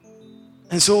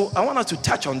And so I want us to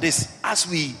touch on this as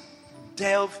we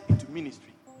delve into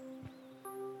ministry.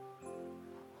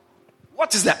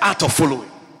 What is the art of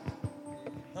following?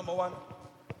 Number one,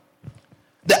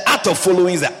 the art of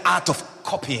following is the art of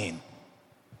copying.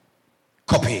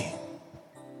 Copying.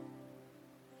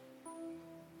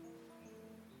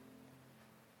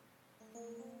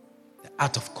 The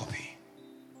art of copying.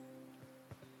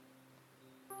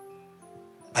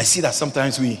 I see that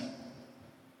sometimes we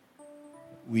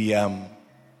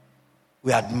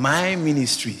admire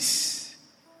ministries,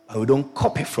 but we don't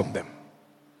copy from them.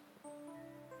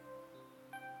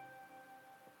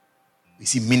 We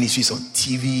see ministries on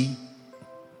TV.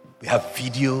 We have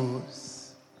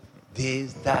videos.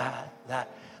 This, that.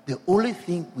 The only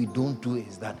thing we don't do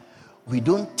is that we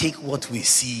don't take what we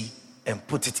see and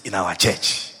put it in our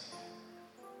church.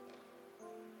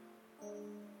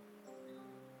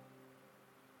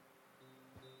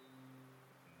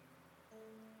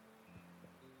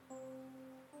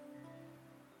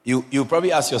 You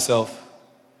probably ask yourself,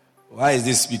 why is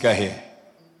this speaker here?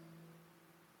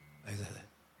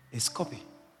 It's copy.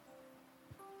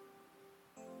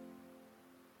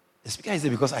 The speaker is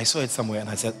there because I saw it somewhere and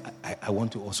I said, I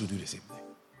want to also do the same thing.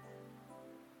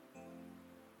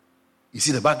 You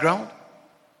see the background?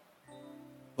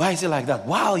 Why is it like that?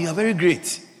 Wow, you are very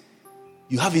great.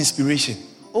 You have inspiration.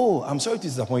 Oh, I'm sorry to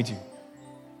disappoint you.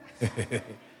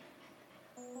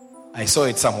 I saw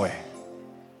it somewhere.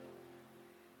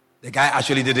 The guy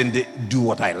actually didn't do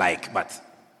what I like, but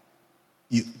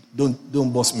you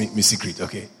don't boss me secret,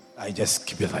 okay? I just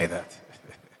keep it like that.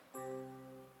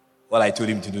 What I told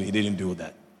him to do, he didn't do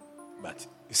that. But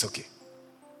it's okay.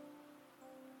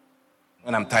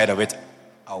 When I'm tired of it,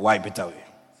 I'll wipe it away.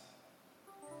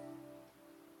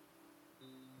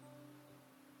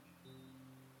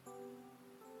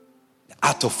 The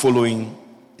art of following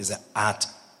is the art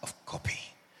of copying.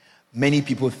 Many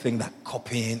people think that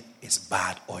copying is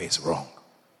bad or is wrong.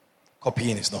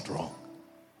 Copying is not wrong.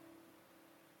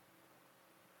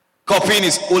 Copying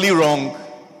is only wrong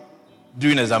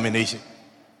during examination.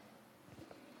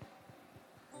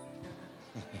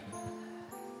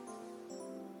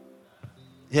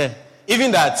 Yeah.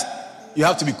 Even that, you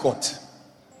have to be caught.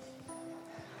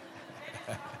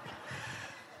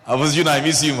 I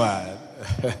miss you, man.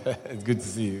 It's good to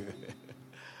see you.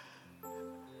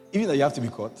 Even that you have to be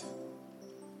caught.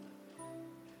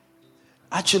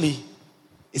 Actually,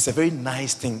 it's a very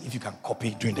nice thing if you can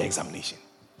copy during the examination.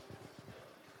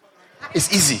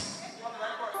 It's easy.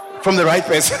 From the right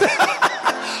person.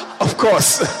 Of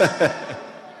course.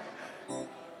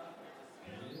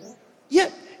 Yeah.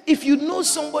 If you know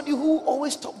somebody who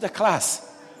always tops the class,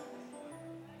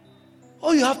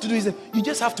 all you have to do is you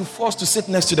just have to force to sit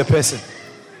next to the person.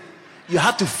 You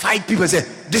have to fight people and say,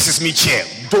 this is me chair.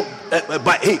 Don't,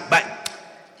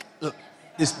 look,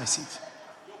 this is my seat.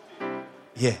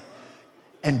 Yeah.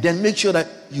 And then make sure that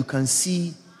you can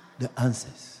see the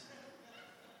answers.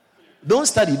 Don't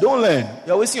study, don't learn.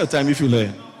 You're wasting your time if you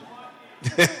learn.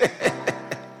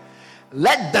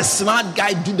 Let the smart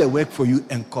guy do the work for you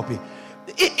and copy.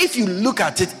 If you look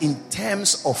at it in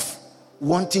terms of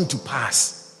wanting to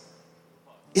pass,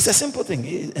 it's a simple thing,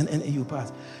 and you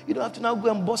pass. You don't have to now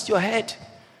go and bust your head.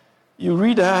 You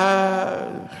read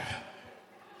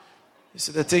you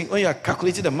see the thing, when you are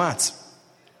calculating the maths,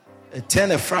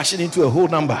 turn a fraction into a whole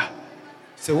number.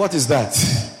 Say, what is that?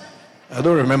 I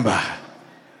don't remember.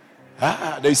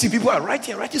 Then you see people are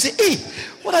writing. You say, hey,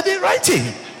 what are they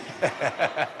writing?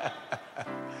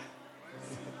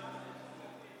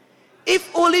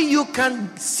 If only you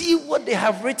can see what they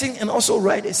have written and also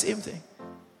write the same thing.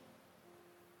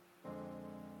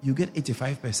 You get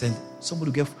 85%.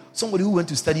 Somebody who went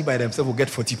to study by themselves will get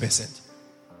 40%.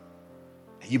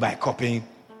 And you, by copying,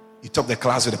 you top the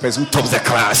class with the person who tops the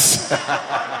class.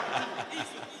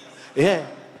 Yeah.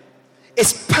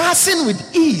 It's passing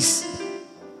with ease.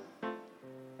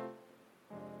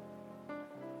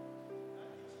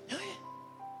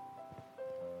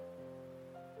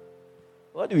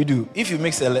 What do we do? If you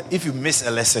miss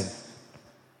a lesson,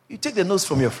 you take the notes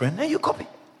from your friend and you copy.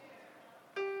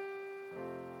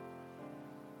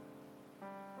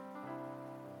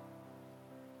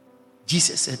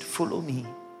 Jesus said, follow me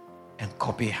and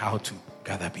copy how to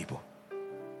gather people.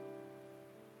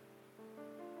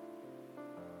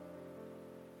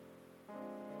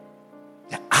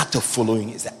 The art of following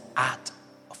is the art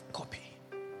of copying.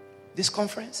 This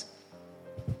conference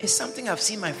is something I've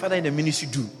seen my father in the ministry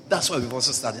do. That's why we've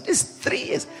also started. It's 3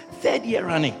 years, 3rd year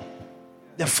running.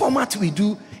 The format we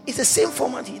do is the same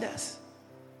format he does.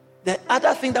 The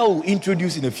other thing that we'll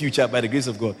introduce in the future, by the grace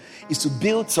of God, is to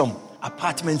build some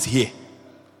apartments here.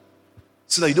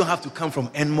 so that you don't have to come from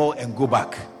Enmore and go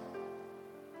back.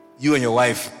 You and your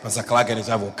wife, Pastor Clark and his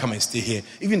wife, will come and stay here.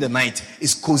 Even the night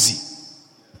is cozy.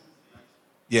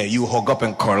 Yeah, you hug up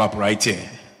and curl up right here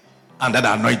under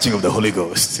the anointing of the Holy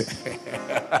Ghost.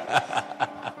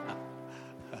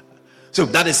 So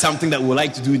that is something that we would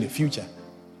like to do in the future.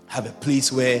 Have a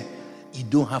place where you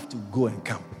don't have to go and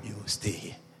come. You will stay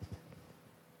here.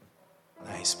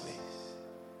 Nice place.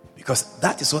 Because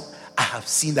that is what I have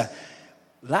seen. That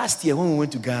last year when we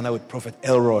went to Ghana with Prophet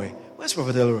Elroy. Where's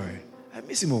Prophet Elroy? I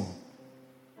miss him all.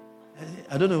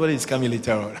 I don't know whether he's coming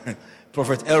later on.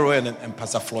 Prophet Elroy and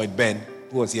Pastor Floyd Ben,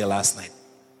 who was here last night.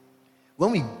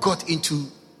 When we got into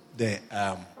the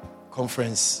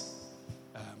conference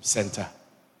center,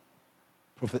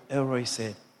 Prophet Elroy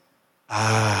said,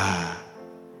 I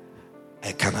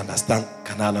can understand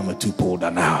Canal number 2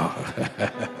 Polder now.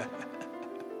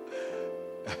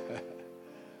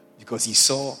 Because he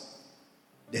saw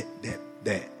the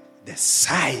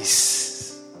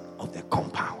size of the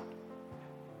compound.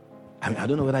 I mean, I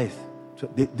don't know whether it's,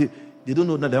 they don't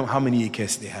know how many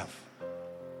acres they have.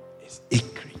 It's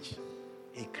acreage.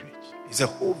 It's a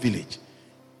whole village.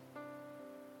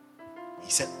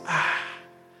 He said,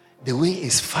 the way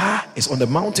is far, it's on the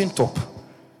mountain top.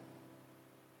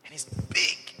 And it's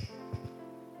big.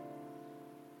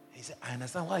 He said, I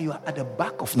understand why you are at the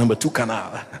back of number 2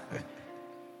 canal.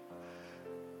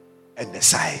 And the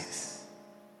size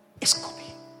is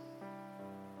copy.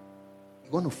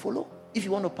 You want to follow? If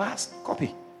you want to pass,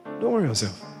 copy. Don't worry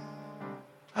yourself.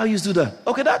 How you do that?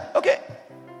 Okay, that? Okay.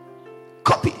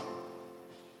 Copy.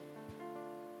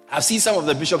 I've seen some of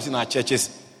the bishops in our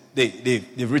churches,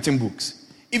 they've written books.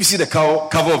 If you see the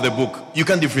cover of the book, you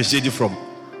can differentiate it from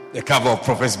the cover of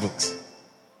Prophet's books.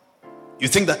 You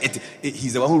think that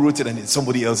he's the one who wrote it and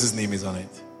somebody else's name is on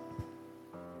it.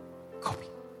 Copy.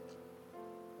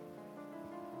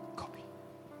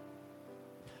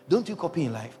 Don't you copy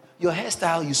in life? Your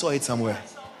hairstyle, you saw it somewhere.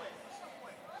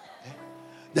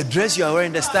 The dress you are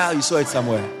wearing, the style, you saw it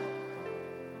somewhere.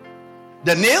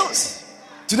 The nails,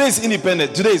 today is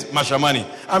independent. Today is Mashamani.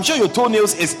 I'm sure your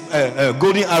toenails is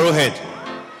golden arrowhead.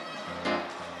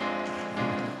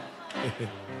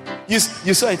 You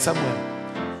saw it somewhere.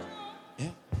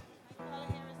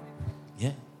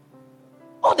 Yeah.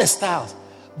 All the styles.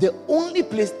 The only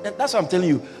place, that's what I'm telling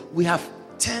you, we have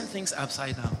 10 things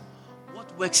upside down.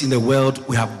 What works in the world,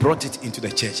 we have brought it into the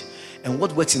church. And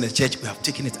what works in the church, we have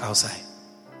taken it outside.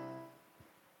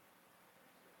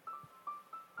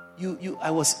 I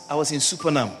was in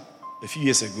Supernam a few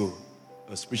years ago.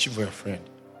 I was preaching for a friend.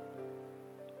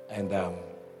 And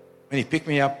when he picked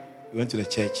me up, we went to the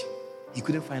church. He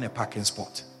couldn't find a parking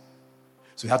spot.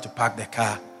 So he had to park the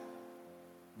car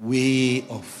way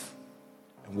off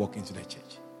and walk into the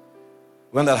church.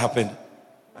 When that happened,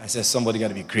 I said, somebody got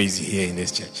to be crazy here in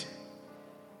this church.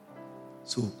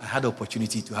 So I had the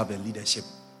opportunity to have a leadership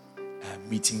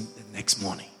meeting the next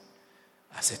morning.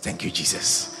 I said, thank you,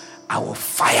 Jesus. I will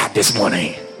fire this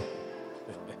morning.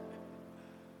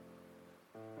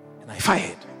 And I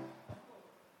fired.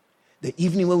 The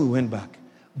evening when we went back,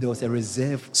 there was a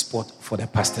reserved spot for the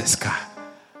pastor's car.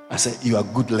 I said, you are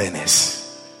good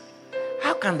learners.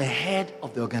 How can the head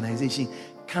of the organization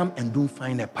come and don't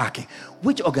find a parking?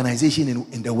 Which organization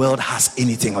in the world has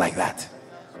anything like that?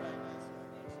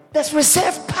 There's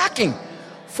reserved parking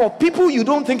for people you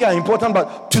don't think are important,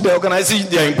 but to the organization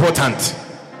they are important.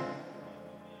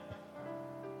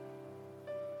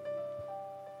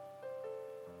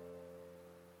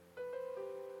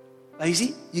 But you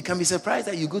see, you can be surprised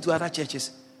that you go to other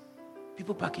churches,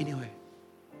 people park anywhere.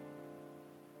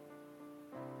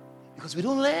 Because we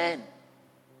don't learn.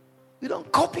 We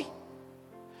don't copy.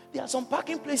 There are some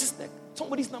parking places that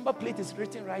somebody's number plate is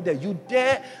written right there. You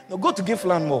dare no go to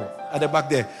Giftland Mall at the back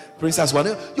there, Princess One.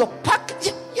 Your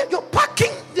parking,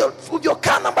 your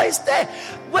car number is there.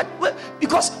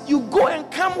 Because you go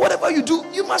and come, whatever you do,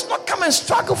 you must not come and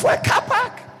struggle for a car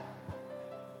park.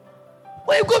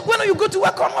 When you go to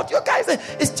work or not, your car is there.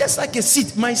 It's just like a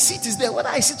seat. My seat is there. Whether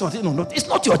I sit on it or not, it's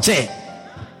not your chair.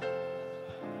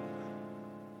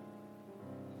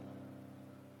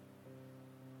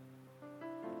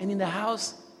 And in the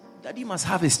house, Daddy must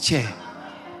have his chair.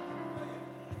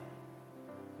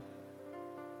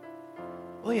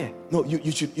 Oh yeah. No,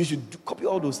 you should copy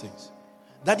all those things.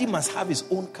 Daddy must have his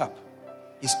own cup,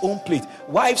 his own plate.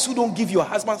 Wives who don't give your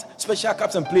husband special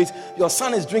cups and plates, your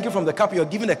son is drinking from the cup, you're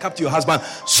giving the cup to your husband.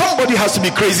 Somebody has to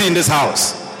be crazy in this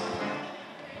house.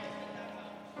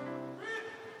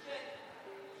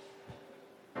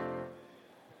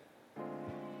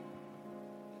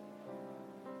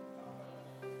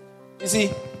 You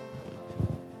see,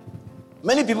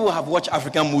 Many people have watched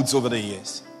African moods over the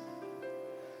years.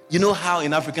 You know how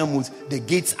in African moods, the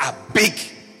gates are big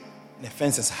and the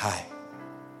fence is high.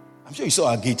 I'm sure you saw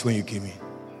our gate when you came in.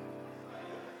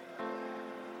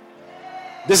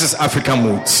 This is African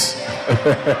moods.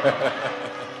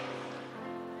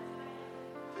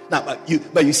 Now,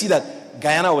 but you see that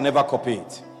Guyana will never copy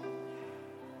it.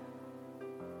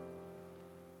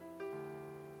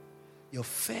 Your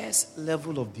first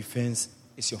level of defense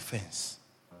is your fence.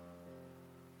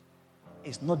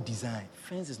 It's not design.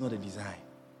 Fence is not a design.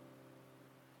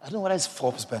 I don't know whether it's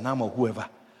Forbes, Bernam, or whoever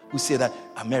who say that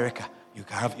America, you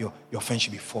can have your fence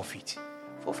should be 4 feet.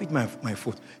 4 feet, my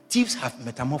foot. Thieves have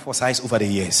metamorphosized over the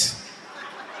years.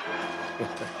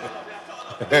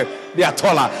 They are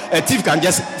taller. A thief can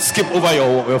just skip over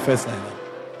your fence line.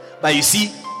 But you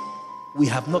see, we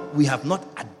have not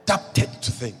adapted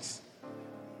to things.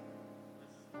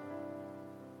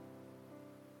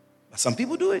 But some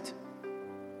people do it.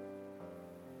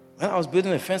 When I was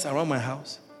building a fence around my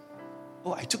house,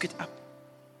 I took it up.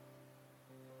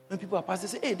 When people are passing,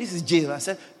 they say, "Hey, this is jail." I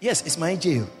said, "Yes, it's my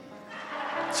jail.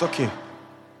 It's okay.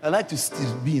 I like to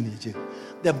still be in the jail."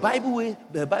 The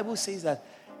Bible says that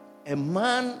a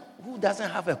man who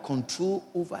doesn't have a control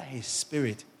over his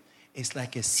spirit is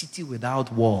like a city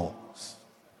without walls.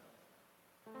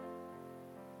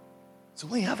 So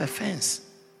when you have a fence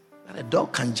that a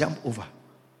dog can jump over,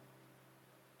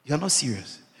 you're not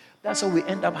serious. That's how we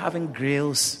end up having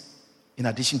grills in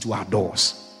addition to our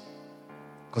doors.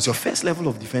 Because your first level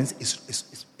of defense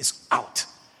is out.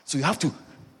 So you have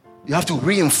to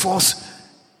reinforce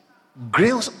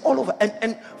grills all over.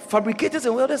 And fabricators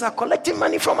and welders are collecting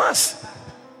money from us.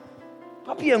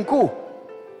 Papi and Co.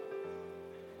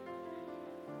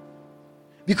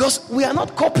 Because we are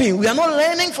not copying. We are not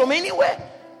learning from anywhere.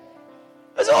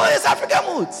 It's always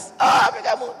African moods.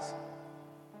 African moods.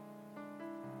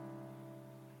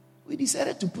 We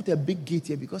decided to put a big gate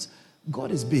here because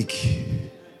God is big.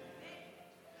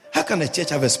 How can a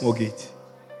church have a small gate?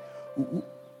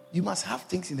 You must have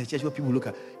things in the church where people look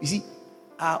at. You see,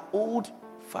 our old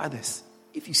fathers,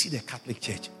 if you see the Catholic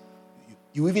Church,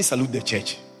 you even salute the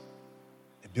church.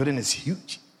 The building is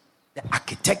huge. The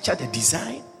architecture, the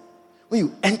design. When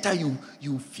you enter,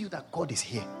 you feel that God is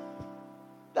here.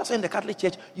 That's why in the Catholic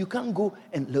Church, you can't go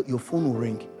and your phone will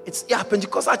ring. It's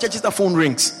Pentecostal churches, the phone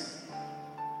rings.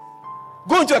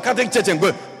 Go into a Catholic church and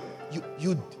go.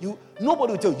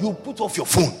 Nobody will tell you. You put off your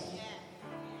phone.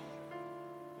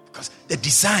 Because the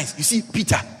designs. You see,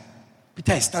 Peter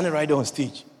is standing right there on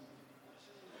stage,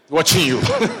 watching you.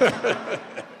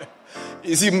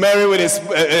 You see Mary with his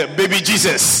baby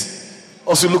Jesus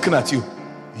also looking at you.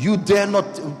 You dare not.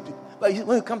 But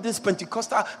when you come to this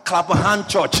Pentecostal clap a hand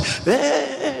church,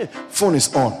 phone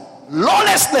is on.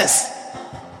 Lawlessness.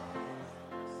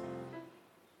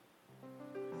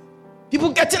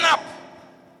 People getting up.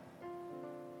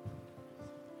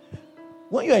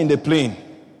 When you are in the plane,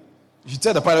 you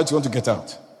tell the pilot you want to get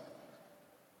out.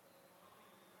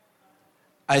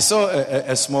 I saw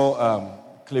a small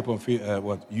clip on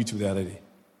YouTube the other day.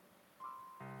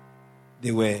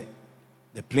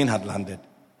 The plane had landed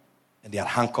and they had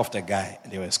handcuffed a guy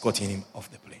and they were escorting him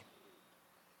off the plane.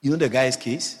 You know the guy's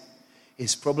case?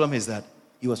 His problem is that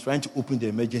he was trying to open the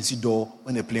emergency door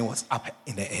when the plane was up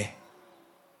in the air.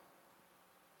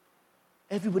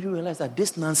 Everybody realized that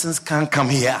this nonsense can't come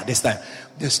here at this time.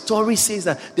 The story says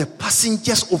that the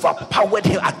passengers overpowered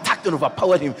him, attacked and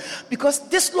overpowered him. Because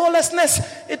this lawlessness,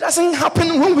 it doesn't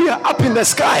happen when we are up in the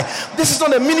sky. This is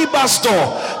not a minibus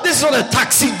door. This is not a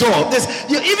taxi door.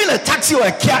 Even a taxi or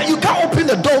a car, you can't open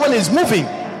the door when it's moving.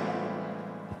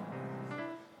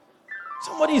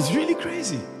 Somebody is really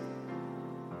crazy.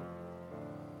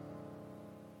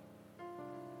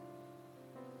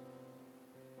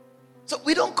 So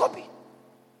we don't copy.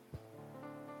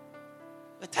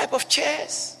 The type of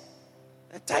chairs,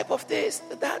 the type of this,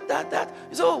 that.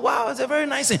 You say, oh, wow, it's a very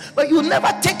nice thing. But you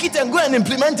never take it and go and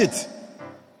implement it.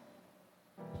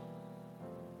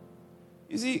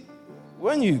 You see,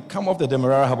 when you come off the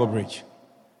Demerara Harbour Bridge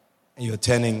and you're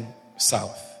turning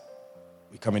south,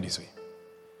 we're coming this way.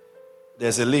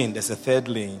 There's a third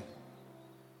lane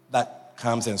that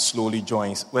comes and slowly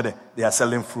joins where they are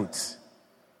selling fruits.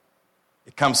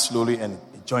 It comes slowly and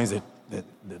it joins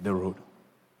the road.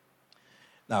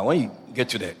 Now, when you get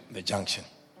to the junction,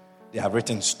 they have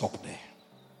written stop there.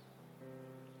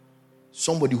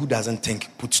 Somebody who doesn't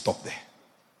think, put stop there.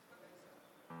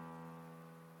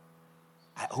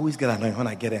 I always get annoyed when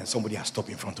I get there and somebody has stopped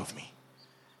in front of me.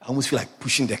 I almost feel like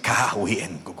pushing the car away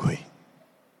and go away.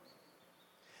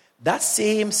 That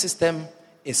same system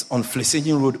is on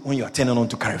Flesingen Road when you are turning on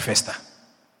to Carifesta.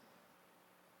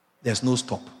 There's no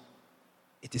stop.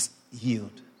 It is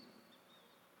yield.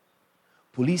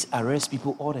 Police arrest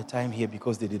people all the time here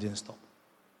because they didn't stop.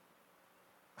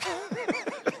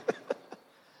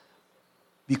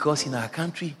 Because in our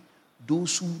country,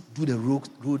 those who do the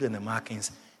road and the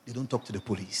markings, they don't talk to the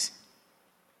police.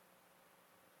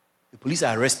 The police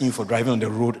are arresting you for driving on the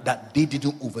road that they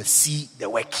didn't oversee the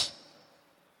work.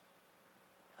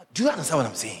 Do you understand what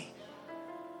I'm saying?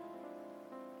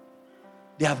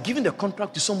 They have given the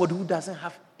contract to somebody who doesn't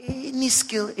have any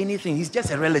skill, anything. He's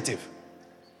just a relative.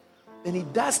 Then he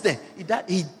does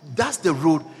the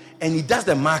road and he does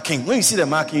the marking. When you see the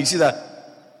marking, you see that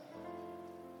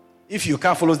if you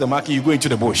can't follow the marking, you go into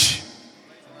the bush.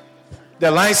 The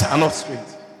lines are not straight.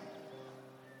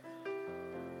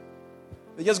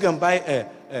 They just go and buy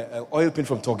a oil paint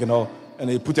from Togenol and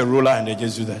they put a roller and they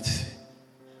just do that.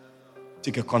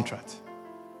 Take a contract.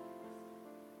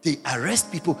 They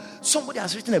arrest people. Somebody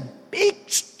has written a big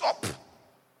stop.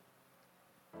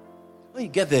 When you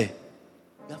get there,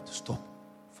 you have to stop.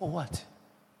 For what?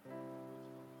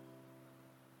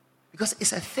 Because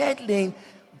it's a third lane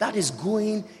that is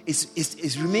going,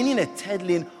 is remaining a third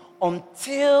lane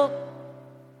until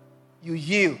you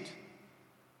yield.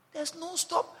 There's no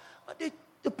stop. But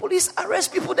the police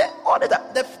arrest people there all the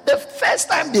time. The first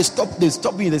time they stopped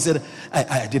me. They said,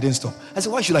 I didn't stop. I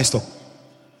said, why should I stop?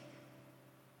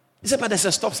 He said, but there's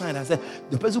a stop sign. I said,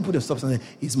 the person who put the stop sign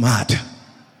is mad.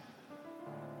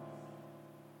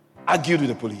 Argued with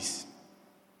the police.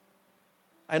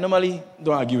 I normally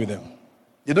don't argue with them.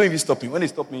 They don't even stop me. When they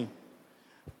stop me,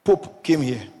 Pope came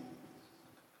here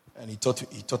and he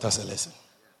taught us a lesson.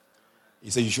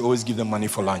 He said, you should always give them money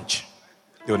for lunch.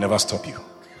 They will never stop you.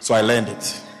 So I learned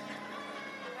it.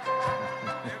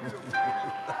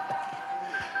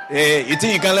 Hey, you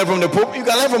think you can learn from the Pope? You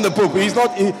can learn from the Pope.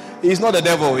 He's not the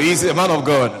devil. He's a man of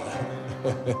God.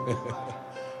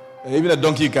 Even a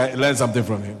donkey can learn something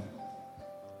from him.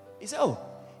 He said,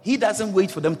 he doesn't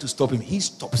wait for them to stop him. He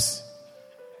stops.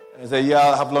 And I said, yeah,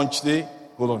 I'll have lunch today.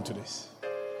 Hold on to this.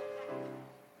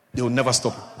 They will never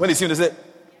stop him. When they see him, they say,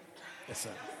 yes, sir.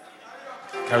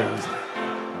 Carry on.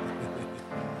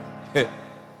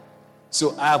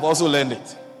 So I have also learned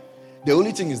it. The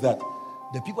only thing is that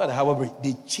the people at the Harbour Bridge,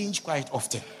 they change quite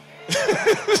often.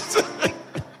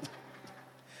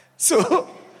 So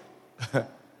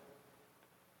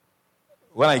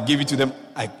when I give it to them,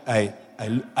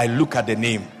 I look at the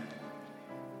name.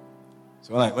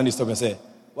 So when they stop and say,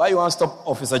 why you want to stop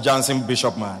Officer Johnson,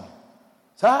 Bishop man?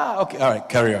 So, okay, all right,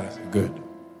 carry on. I say, good.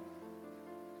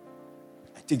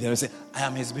 I take them and say, I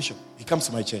am his bishop. He comes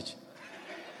to my church.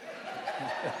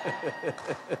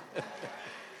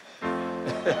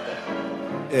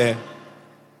 Yeah.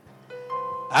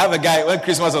 I have a guy, when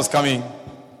Christmas was coming,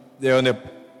 they're on the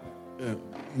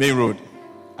main road.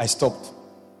 I stopped.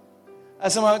 I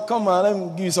said, man, come on, let me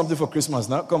give you something for Christmas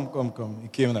now. Come. He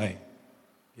came and I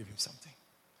gave him something.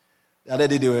 The other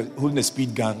day they were holding a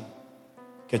speed gun,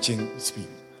 catching speed.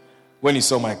 When he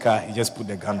saw my car, he just put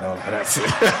the gun down. That's it.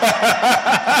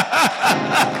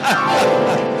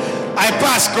 I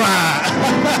pass, cry.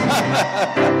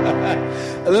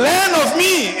 Learn of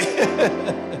me.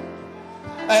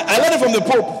 I learned it from the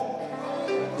Pope.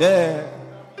 Yeah.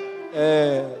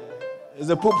 It's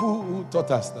the Pope who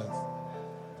taught us that.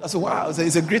 I said, wow,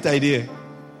 it's a great idea.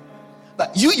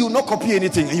 That you will not copy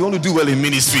anything and you want to do well in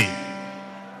ministry.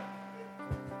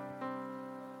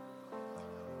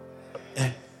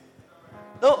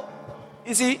 No,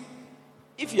 you see,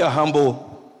 if you are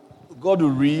humble, God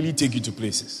will really take you to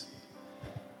places.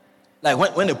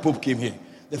 Like when the Pope came here,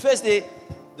 the first day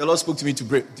the Lord spoke to me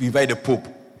to invite the Pope.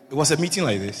 It was a meeting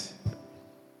like this.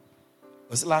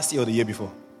 Was it last year or the year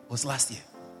before? It was last year.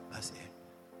 Last year.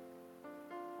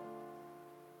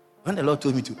 When the Lord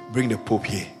told me to bring the Pope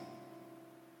here,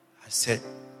 I said,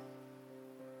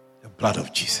 the blood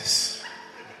of Jesus.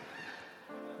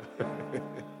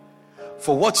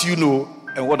 For what you know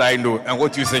and what I know and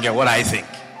what you think and what I think.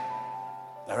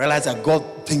 I realized that God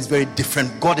thinks very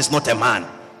different. God is not a man.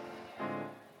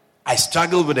 I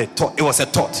struggled with a thought. It was a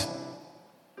thought.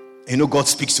 You know, God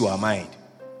speaks to our mind.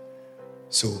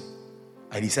 So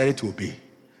I decided to obey.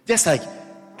 Just like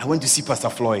I went to see Pastor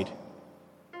Floyd,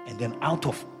 and then out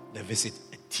of the visit,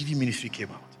 a TV ministry came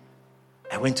out.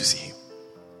 I went to see him.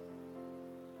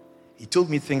 He told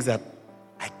me things that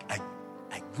I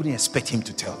wouldn't expect him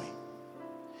to tell me.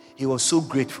 He was so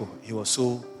grateful. He was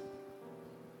so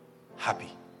happy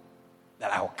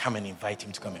that I would come and invite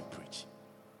him to come and preach.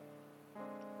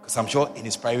 Because I'm sure in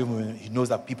his private moment, he knows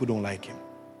that people don't like him.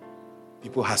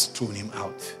 People have thrown him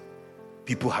out.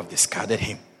 People have discarded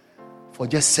him for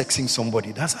just sexing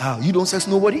somebody. That's how. You don't sex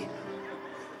nobody?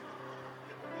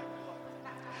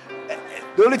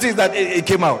 The only thing is that it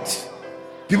came out.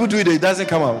 People do it doesn't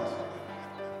come out.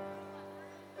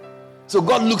 So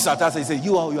God looks at us and says,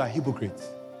 you are hypocrites.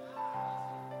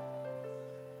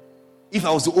 If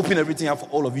I was to open everything up for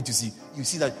all of you to see, you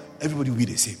see that everybody will be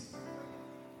the same.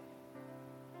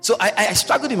 So I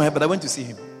struggled in my head, but I went to see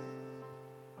him.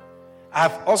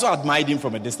 I've also admired him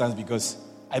from a distance because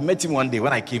I met him one day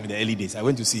when I came in the early days. I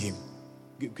went to see him,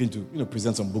 going to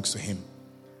present some books to him.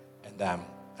 And I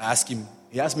asked him,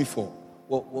 he asked me for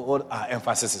what our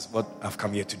emphasis is, what I've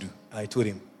come here to do. And I told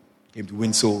him, came to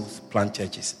win souls, plant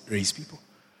churches, raise people.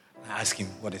 And I asked him,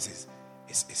 what is his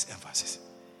emphasis?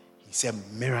 He said,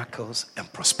 miracles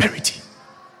and prosperity.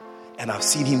 And I've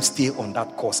seen him stay on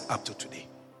that course up to today.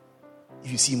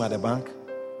 If you see him at the bank,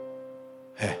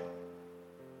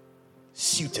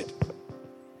 suited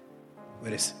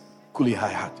with his coolie high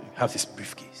hat, he has his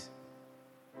briefcase.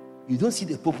 You don't see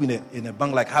the Pope in a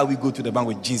bank like how we go to the bank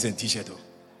with jeans and t-shirt. He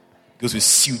goes with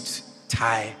suit,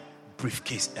 tie,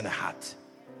 briefcase, and a hat.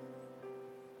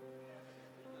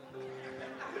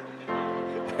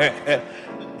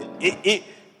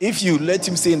 If you let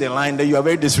him stay in the line, then you are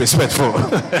very disrespectful.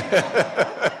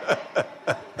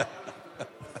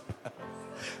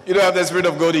 You don't have the Spirit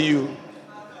of God in you.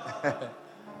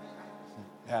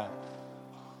 Yeah.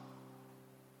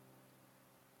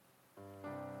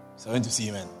 So I went to see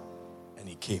him and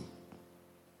he came.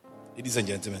 Ladies and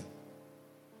gentlemen,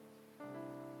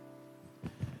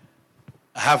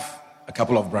 I have a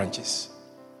couple of branches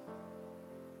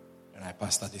and I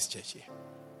pastor this church here.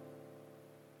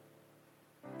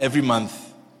 Every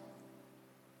month,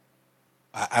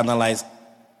 I analyze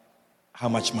how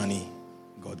much money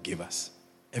God gave us.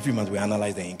 Every month, we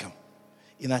analyze the income.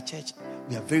 In our church,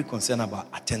 we are very concerned about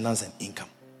attendance and income.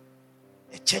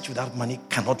 A church without money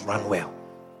cannot run well.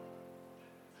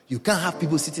 You can't have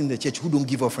people sitting in the church who don't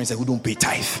give offerings and who don't pay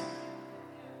tithe.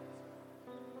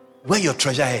 Where your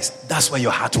treasure is, that's where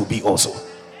your heart will be also.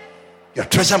 Your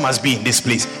treasure must be in this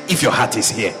place if your heart is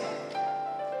here.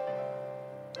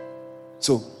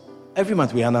 So, every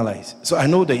month we analyze. So, I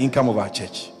know the income of our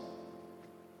church.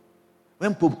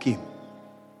 When Pope came,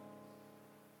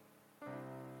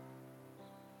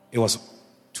 it was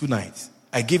 2 nights.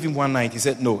 I gave him 1 night. He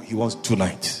said, no, he wants 2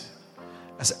 nights.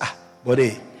 I said,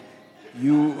 buddy,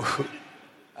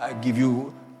 I give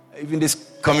you, even this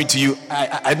coming to you,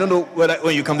 I don't know whether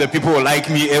when you come there, people will like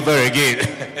me ever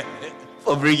again.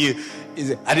 For bringing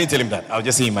you. I didn't tell him that. I was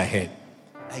just saying in my head.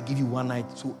 I give you 1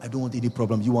 night, so I don't want any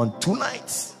problem. You want 2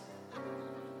 nights.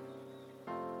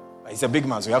 But he's a big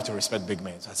man, so you have to respect big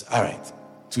men. So I said, all right,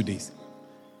 2 days.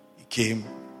 He came,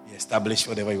 he established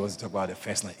whatever he was to talk about the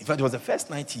first night. In fact, it was the first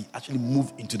night he actually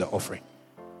moved into the offering.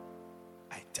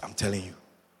 I'm telling you,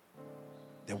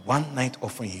 the 1 night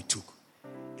offering he took,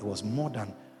 it was more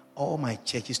than all my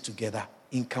churches together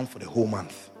income for the whole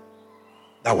month.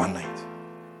 That 1 night.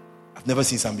 I've never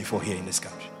seen some before here in this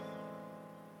country.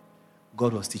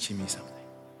 God was teaching me something.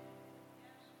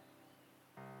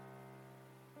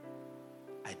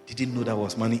 I didn't know there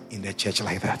was money in the church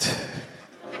like that.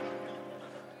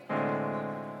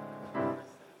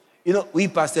 You know, we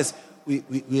pastors,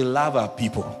 we love our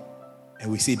people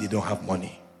and we say they don't have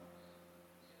money.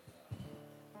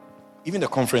 Even the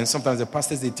conference, sometimes the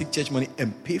pastors, they take church money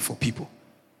and pay for people.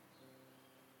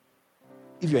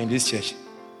 If you're in this church,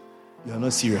 you are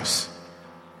not serious.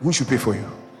 Who should pay for you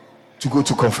to go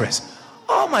to conference?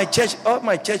 All my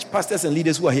church pastors and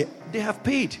leaders who are here, they have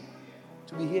paid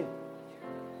to be here.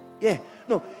 Yeah,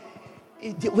 no,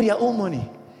 with their own money.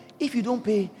 If you don't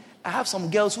pay, I have some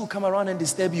girls who come around and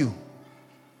disturb you.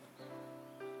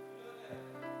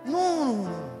 No,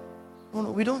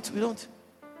 we don't.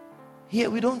 Here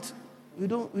we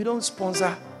don't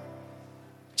sponsor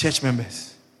church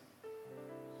members.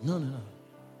 No.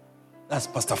 That's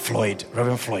Pastor Floyd,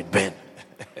 Reverend Floyd Ben.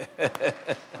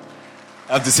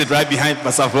 I have to sit right behind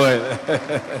Pastor Floyd.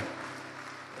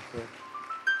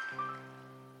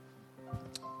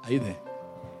 Are you there?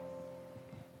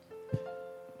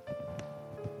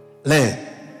 Learn.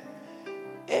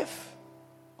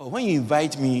 When you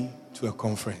invite me to a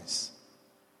conference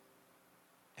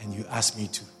and you ask me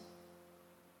to,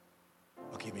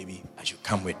 okay, maybe I should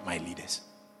come with my leaders.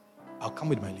 I'll come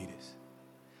with my leaders.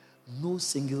 No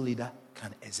single leader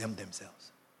can exempt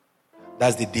themselves.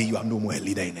 That's the day you are no more a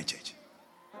leader in a church.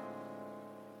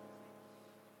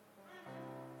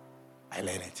 I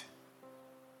learned it.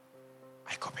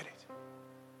 I copied it.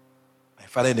 My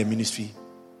father in the ministry,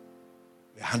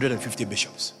 we 150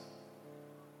 bishops.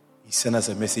 He sent us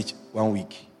a message 1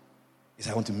 week. He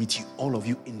said, I want to meet you, all of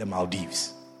you, in the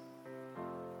Maldives.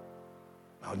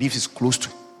 Maldives is close to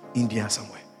India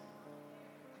somewhere.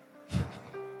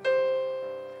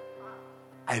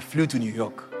 I flew to New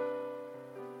York,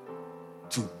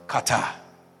 to Qatar,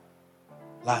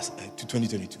 to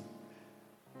 2022.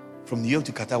 From New York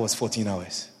to Qatar was 14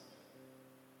 hours.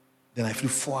 Then I flew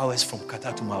 4 hours from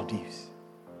Qatar to Maldives.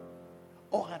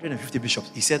 All 150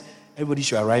 bishops. He said everybody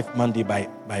should arrive Monday by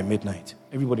midnight.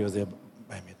 Everybody was there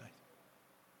by midnight.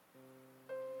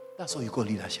 That's what you call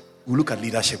leadership. We look at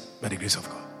leadership by the grace of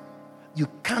God. You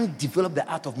can't develop the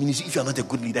art of ministry if you're not a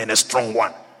good leader and a strong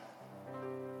one.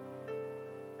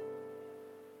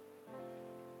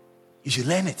 You should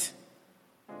learn it.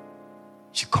 You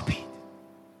should copy it.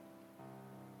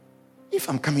 If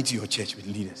I'm coming to your church with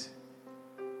leaders,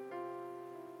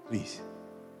 please.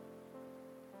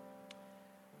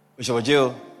 Bishop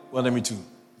Ojo wanted me to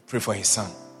pray for his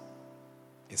son.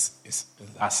 His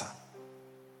last son.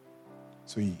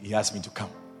 So he asked me to come.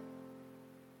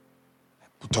 I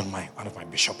put on one of my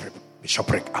bishopric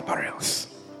apparels.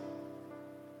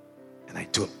 And I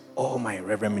told all my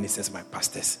reverend ministers, my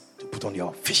pastors, to put on their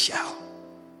official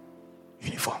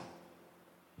uniform.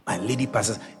 My lady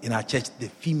pastors in our church, the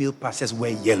female pastors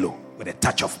wear yellow with a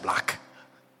touch of black.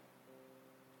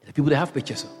 The people, they have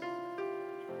pictures.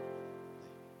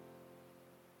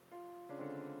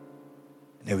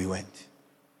 And then we went.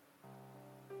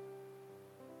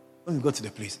 When we got to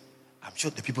the place, I'm sure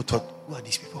the people thought, who are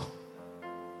these people?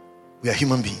 We are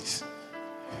human beings.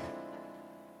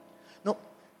 No,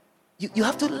 you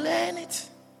have to learn it.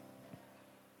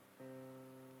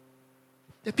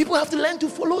 The people have to learn to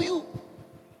follow you.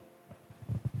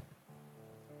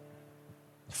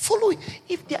 Follow it.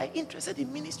 If they are interested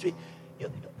in ministry,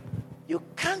 you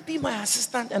can't be my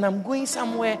assistant and I'm going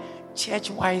somewhere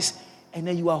church-wise and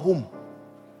then you are home.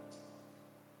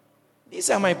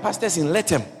 These are my pastors in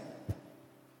Lethem.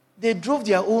 They drove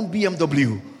their own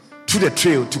BMW through the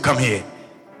trail to come here.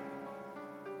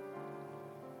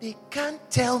 They can't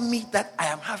tell me that I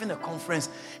am having a conference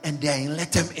and they are in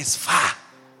Lethem. It's far.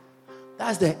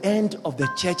 That's the end of the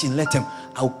church in Lethem.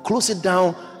 I'll close it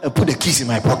down and put the keys in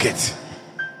my pocket.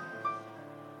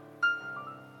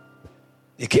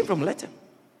 They came from Lethem.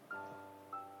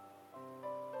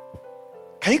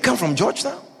 Can you come from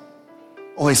Georgetown?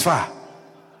 Or it's far?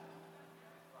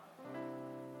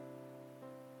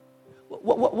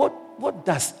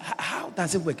 How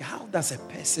does it work? How does a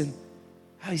person,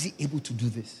 how is he able to do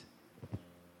this?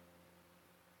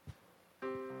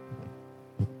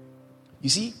 You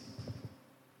see,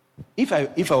 if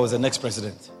I was the next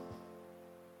president,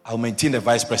 I'll maintain the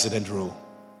vice president role.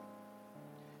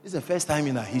 This is the first time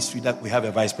in our history that we have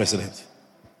a vice president.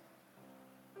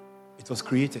 It was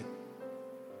created.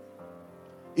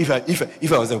 If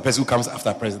I was the person who comes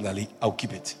after President Ali, I'll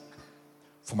keep it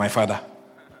for my father,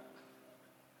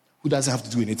 who doesn't have to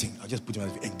do anything. I'll just put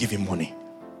him and give him money.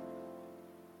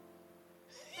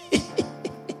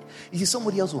 You see,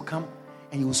 somebody else will come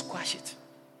and he will squash it.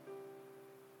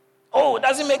 Oh, it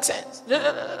doesn't make sense.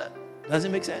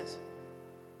 Doesn't make sense.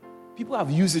 People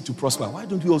have used it to prosper. Why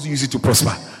don't we also use it to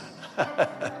prosper?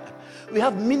 We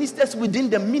have ministers within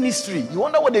the ministry. You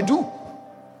wonder what they do?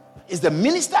 It's the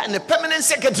minister and the permanent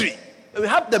secretary. We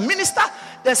have the minister.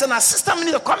 There's an assistant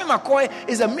minister. Kwame McCoy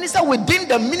is a minister within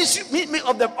the ministry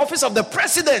of the office of the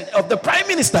president, of the prime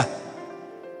minister.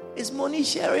 It's money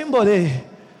sharing, buddy.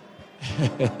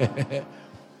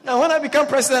 Now, when I become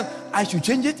president, I should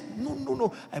change it? No.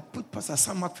 I put Pastor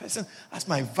Sam McPherson as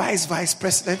my vice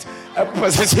president. I put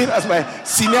Pastor Shane as my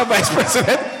senior vice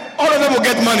president. All of them will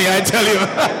get money, I tell you.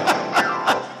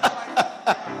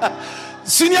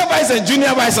 Senior vice and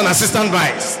junior vice and assistant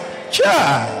vice. Sure.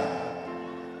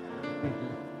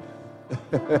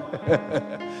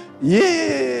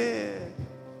 Yeah.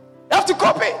 You have to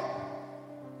copy.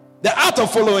 The art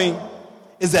of following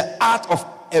is the art of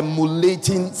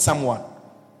emulating someone.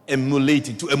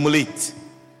 Emulating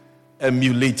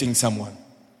someone.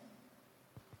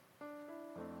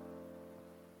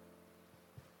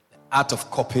 The art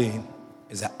of copying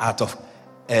is the art of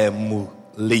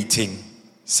emulating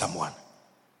someone.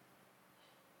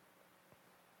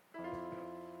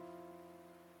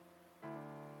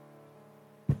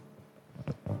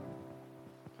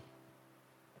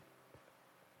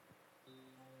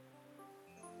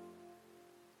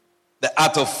 The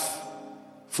art of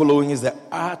following is the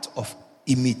art of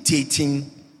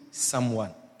imitating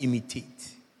someone.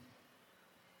 Imitate.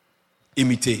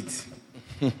 Imitate.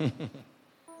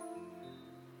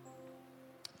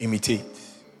 Imitate.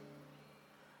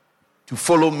 To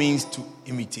follow means to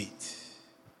imitate.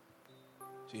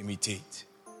 To imitate.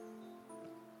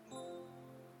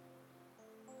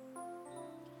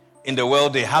 In the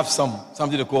world, they have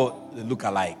something they call the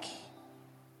look-alike.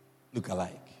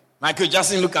 Look-alike. Michael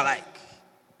Jackson look-alike.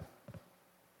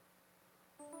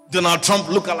 Donald Trump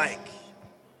look-alike.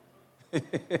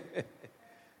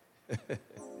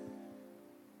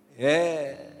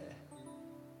 Yeah.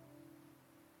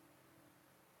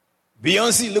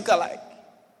 Beyonce look-alike.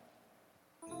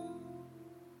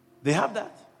 They have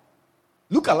that.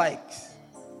 Look-alikes.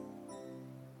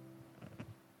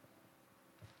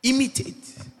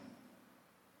 Imitate.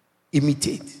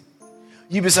 Imitate.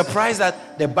 You'll be surprised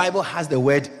that the Bible has the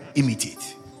word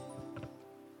imitate.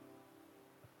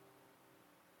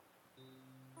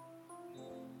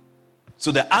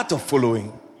 So the art of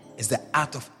following is the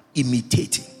art of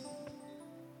imitating.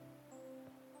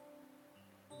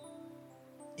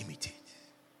 Imitate.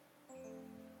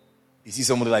 You see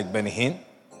somebody like Benny Hinn?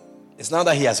 It's now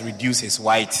that he has reduced his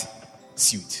white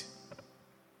suit.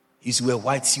 He used to wear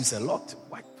white suits a lot.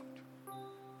 White.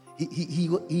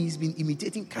 He's been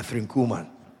imitating Catherine Kuhlman,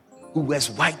 who wears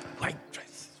white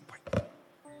dress. White.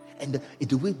 And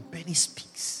the way Benny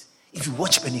speaks, if you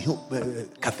watch Benny Hill,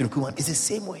 Catherine Kuhlman, it's the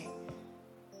same way.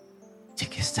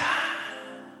 Take his time.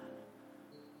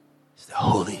 The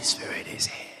Holy Spirit is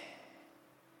here.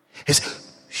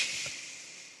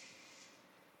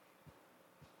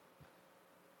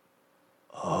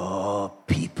 Oh,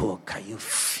 people, can you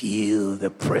feel the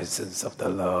presence of the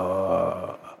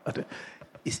Lord?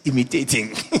 It's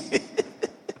imitating.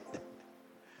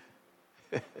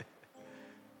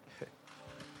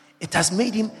 It has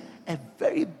made him a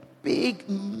very big,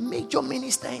 major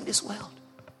minister in this world.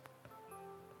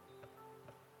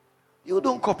 You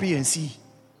don't copy and see.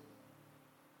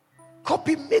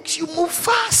 Copy makes you move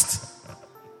fast.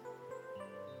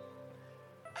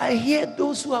 I hear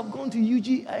those who have gone to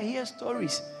UG, I hear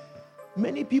stories.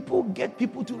 Many people get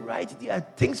people to write their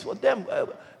things for them.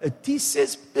 A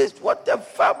thesis,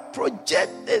 whatever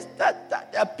project, this, that.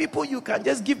 There are people you can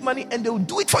just give money and they will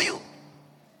do it for you.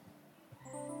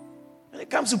 When it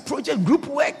comes to project, group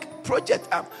work,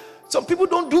 some people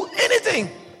don't do anything.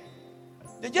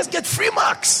 They just get free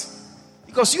marks.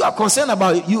 Because you are concerned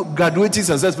about you graduating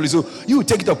successfully, so you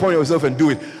take it upon yourself and do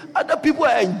it. Other people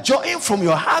are enjoying from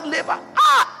your hard labor.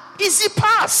 Easy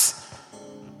pass.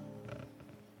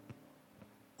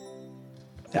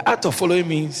 The art of following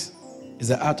is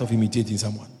the art of imitating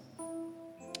someone.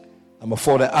 Number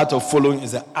 4, the art of following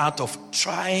is the art of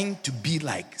trying to be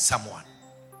like someone.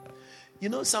 You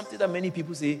know something that many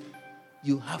people say,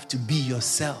 you have to be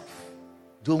yourself.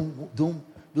 Don't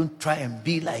try and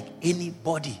be like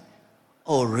anybody.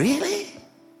 Oh, really?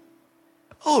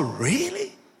 Oh,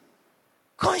 really?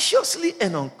 Consciously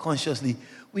and unconsciously,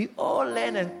 we all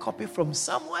learn and copy from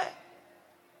somewhere.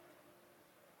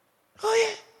 Oh,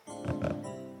 yeah.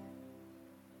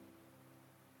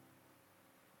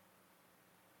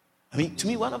 I mean, to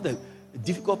me, one of the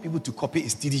difficult people to copy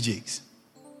is T.D. Jakes.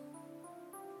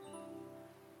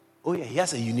 Oh, yeah, he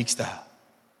has a unique style.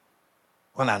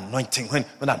 When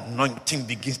anointing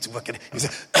begins to work, he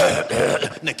says,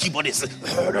 the keyboard is,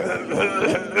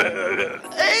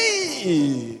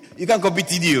 hey, you can't copy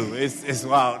TDO. It's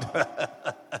wild.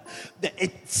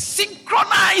 It's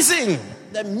synchronizing.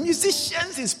 The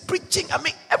musicians is preaching. I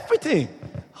mean, everything.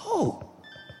 Oh,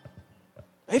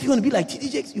 if you want to be like T.D.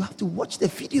 Jakes, you have to watch the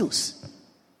videos.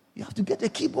 You have to get the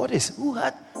keyboardist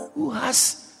who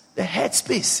has the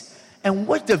headspace and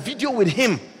watch the video with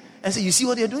him and say, you see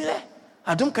what they're doing there?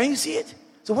 Adam, can you see it?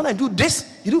 So when I do this,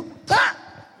 you do ta.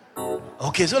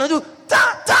 Okay, so when I do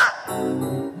ta ta.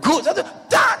 Good. So I do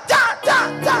ta ta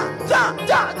ta ta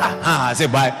ta ta. I say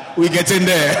bye. We get in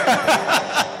there.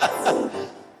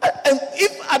 And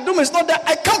if Adam is not there,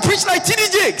 I can't preach like T.D.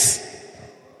 Jakes.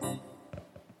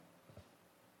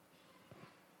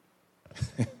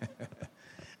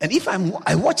 And if I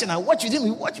watch with him, we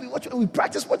watch, and we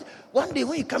practice. One day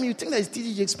when you come, you think that it's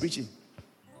T.D. Jakes preaching.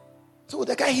 So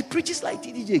the guy, he preaches like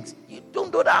T.D. Jakes. You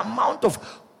don't know the amount of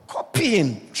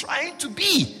copying, trying to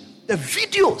be. The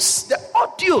videos, the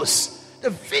audios, the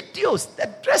videos, the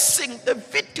dressing, the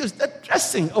videos, the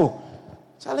dressing. Oh,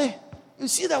 Charlie, you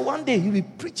see that one day you'll be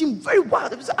preaching very well.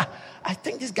 I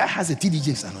think this guy has a T.D.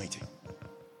 Jakes anointing.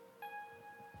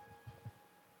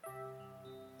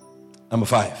 Number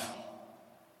 5.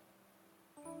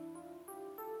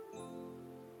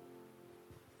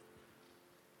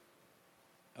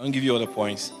 I won't give you all the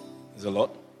points. There's a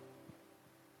lot.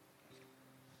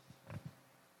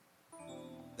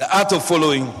 The art of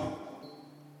following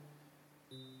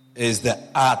is the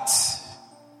art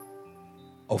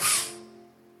of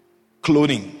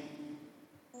cloning.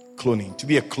 Cloning. To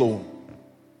be a clone.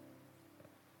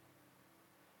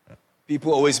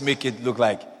 People always make it look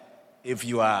like if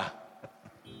you are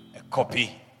a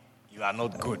copy, you are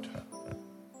not good.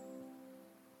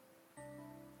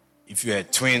 If you're a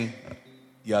twin,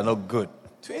 you are not good.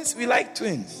 Twins, we like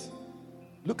twins.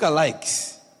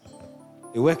 Look-alikes.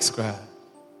 It works, cry.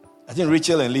 I think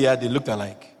Rachel and Leah, they looked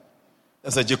alike.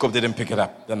 That's why Jacob didn't pick it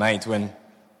up the night when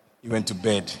he went to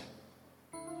bed.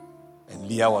 And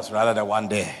Leah was rather the one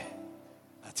there.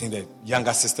 I think the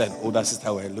younger sister and older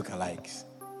sister were look-alikes.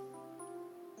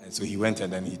 And so he went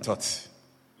and then he thought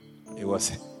it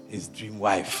was his dream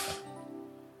wife.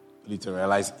 Only to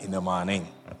realize in the morning.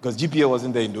 Because GPA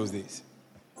wasn't there in those days.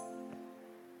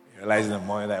 He realized in the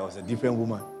morning that it was a different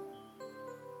woman.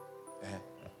 Yeah.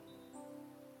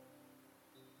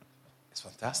 It's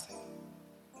fantastic.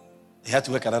 He had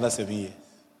to work another 7 years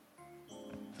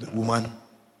for the woman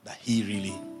that he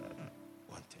really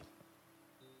wanted.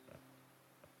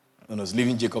 When he was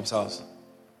leaving Jacob's house,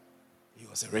 he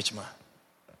was a rich man.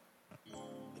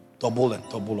 Double and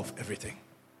double of everything.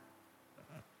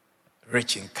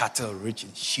 Rich in cattle, rich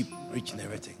in sheep, rich in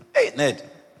everything. Hey, Ned.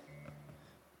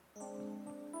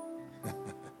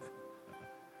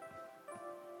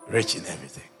 Rich in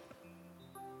everything.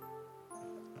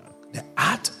 The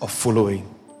art of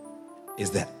following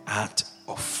is the art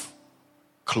of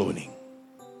cloning.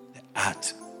 The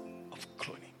art of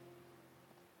cloning.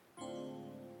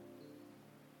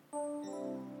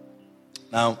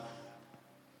 Now,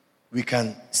 we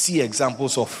can see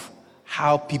examples of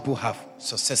how people have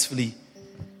successfully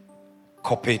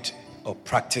copied or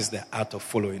practiced the art of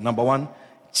following. Number one,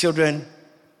 children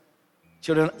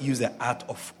use the art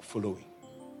of following.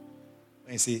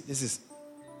 When you say, this is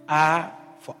A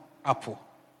for apple,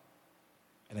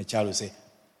 and a child will say,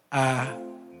 A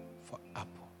for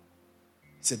apple.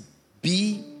 He said,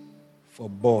 B for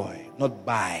boy, not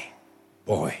buy,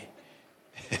 boy.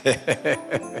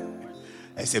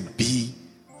 I said, B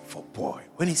for boy.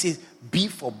 When he says B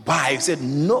for buy, he said,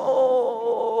 no,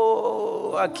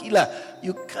 Akila,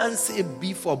 you can't say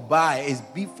B for buy. It's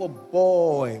B for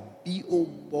boy. B-O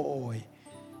boy.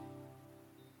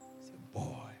 Say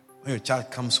boy. When your child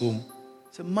comes home,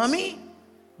 say, Mommy,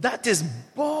 that is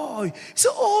boy. Say,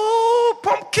 oh,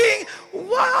 pumpkin,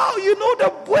 wow, you know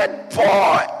the word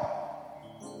boy.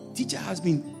 Teacher has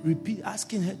been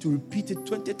asking her to repeat it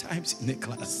 20 times in the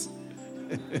class.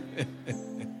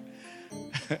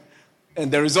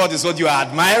 And the result is what you are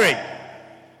admiring.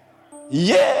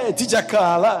 Yeah, teacher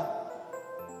Carla.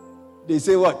 They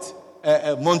say what?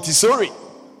 Montessori.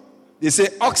 They say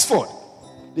Oxford.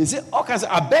 They say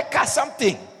Abeka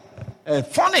something.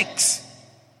 Phonics.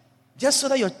 Just so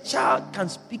that your child can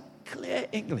speak clear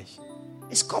English.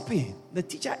 It's copying. The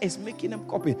teacher is making them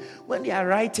copy. When they are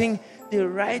writing, they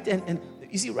write and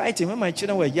you see writing. When my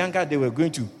children were younger, they were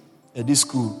going to this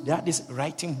school. They had this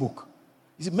writing book.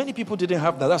 You see, many people didn't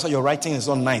have that. That's why your writing is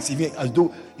not nice. Even as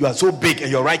though you are so big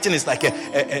and your writing is like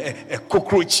a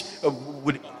cockroach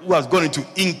who has gone into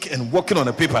ink and walking on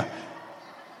a paper.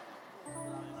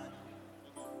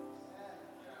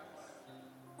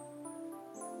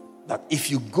 That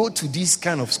if you go to these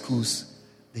kind of schools,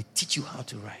 they teach you how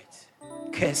to write.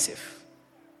 Cursive.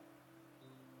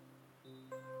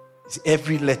 See,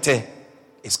 every letter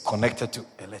is connected to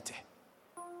a letter.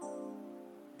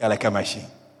 Yeah, like a machine.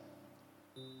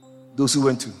 Those who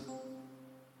went to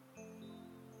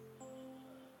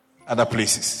other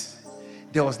places,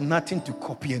 there was nothing to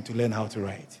copy and to learn how to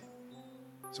write.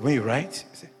 So when you write,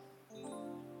 you say,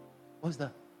 what's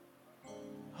that?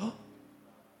 Oh,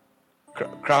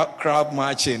 crowd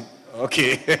marching.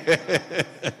 Okay.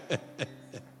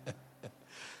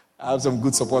 I have some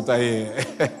good supporter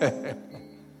here.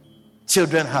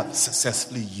 Children have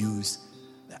successfully used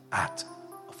the art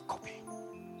of copying.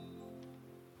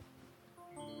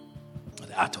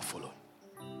 The art of following.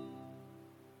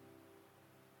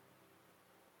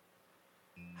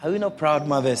 Are we not proud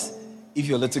mothers if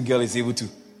your little girl is able to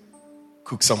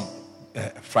cook some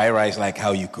fried rice like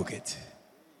how you cook it?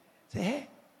 Say, hey,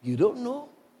 you don't know?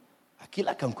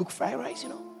 Akila can cook fried rice, you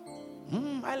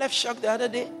know? I left shocked the other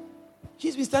day.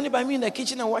 She's been standing by me in the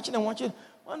kitchen and watching.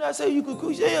 One day I said, you could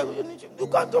cook. She said, you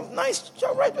got some nice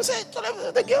chop right. I said,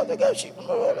 the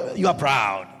girl, you are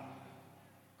proud.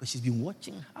 Because she's been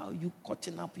watching how you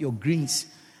cutting up your greens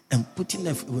and putting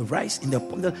the rice in the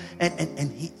pot.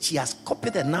 And she has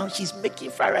copied it. Now she's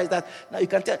making fried rice. That now you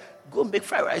can tell, go make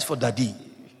fried rice for daddy.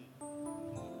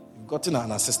 You've gotten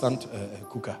an assistant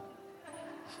cooker.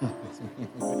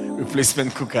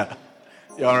 Replacement cooker.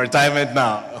 You're on retirement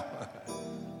now.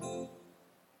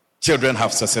 Children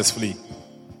have successfully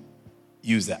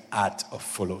used the art of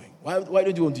following. Why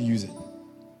don't you want to use it?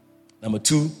 Number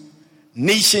two,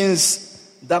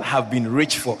 nations that have been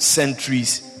rich for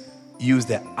centuries use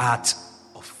the art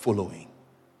of following.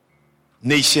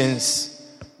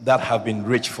 Nations that have been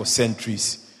rich for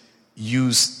centuries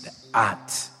use the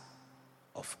art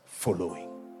of following.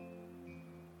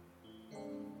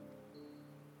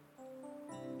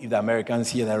 If the Americans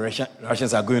hear that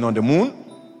Russians are going on the moon,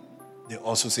 they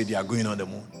also say they are going on the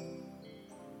moon.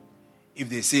 If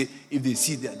they see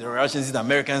that the Russians and the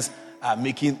Americans are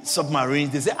making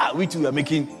submarines, they say, we too are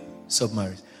making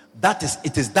submarines.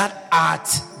 It is that art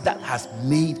that has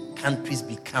made countries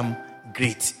become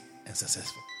great and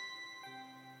successful.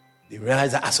 They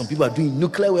realize that some people are doing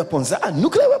nuclear weapons.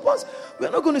 Nuclear weapons? We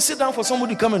are not going to sit down for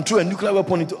somebody to come and throw a nuclear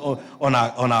weapon on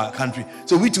our country.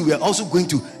 So we too, we are also going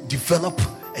to develop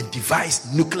and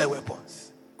devise nuclear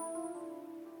weapons.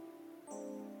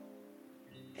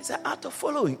 It's an art of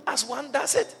following. As one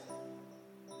does it,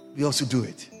 we also do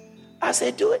it. I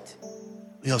say do it,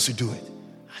 we also do it.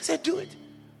 I say do it,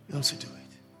 we also do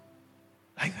it.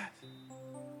 Like that.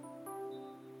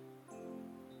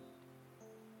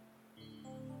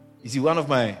 You see, one of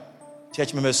my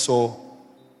church members saw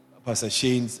Pastor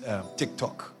Shane's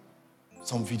TikTok,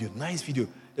 some video, nice video.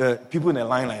 People in a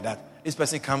line like that. This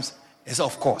person comes, they say,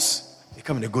 of course. They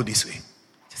come and they go this way.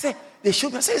 They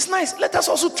showed me, I say, it's nice. Let us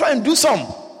also try and do some.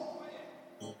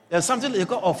 There's something they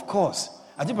call, of course.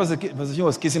 I think Pastor Shane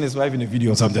was kissing his wife in a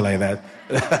video or something like that.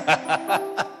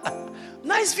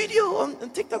 Nice video on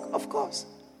TikTok, of course.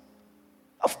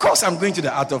 Of course, I'm going to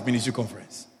the Art of Ministry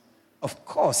conference. Of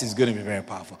course, it's going to be very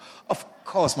powerful. Of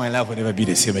course, my life will never be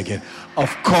the same again.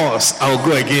 Of course, I'll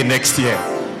go again next year.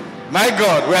 My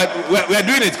God, we're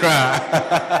doing it, cry.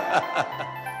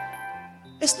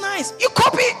 It's nice. You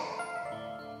copy.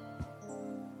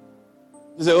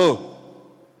 You say, oh,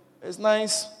 it's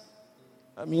nice.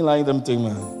 I mean, like them thing,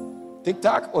 man.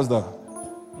 TikTok, what's that?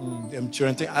 Them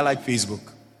children thing. I like Facebook.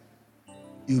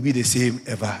 You'll be the same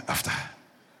ever after.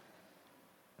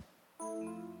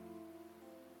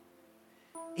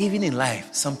 Even in life,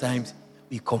 sometimes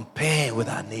we compare with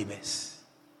our neighbors.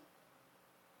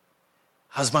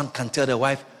 Husband can tell the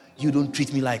wife, you don't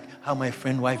treat me like how my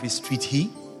friend wife is treat he.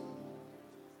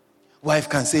 Wife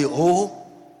can say, oh,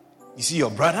 you see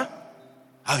your brother?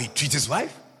 How he treats his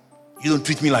wife? You don't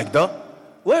treat me like that.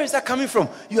 Where is that coming from?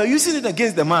 You are using it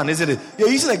against the man, isn't it? You are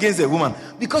using it against the woman.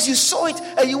 Because you saw it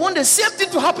and you want the same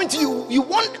thing to happen to you. You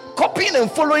want copying and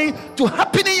following to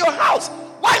happen in your house.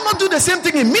 Why not do the same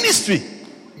thing in ministry?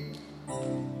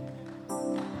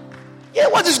 Yeah,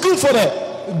 what is good for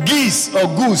the geese or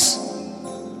goose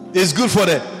is good for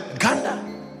the gander.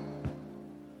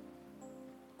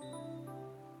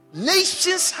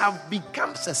 Nations have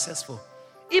become successful.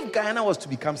 If Guyana was to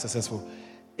become successful,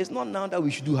 it's not now that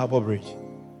we should do Harbour Bridge.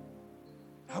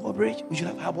 Harbour Bridge, we should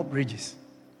have Harbour Bridges.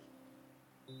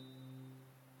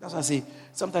 That's why I say,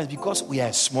 sometimes because we are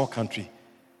a small country,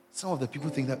 some of the people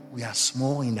think that we are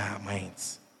small in our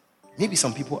minds. Maybe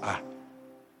some people are.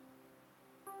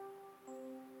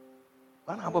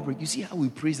 But Harbour Bridge, you see how we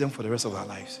praise them for the rest of our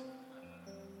lives.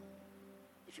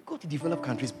 If you go to developed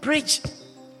countries, bridge,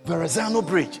 Verrazano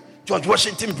Bridge, George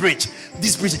Washington Bridge,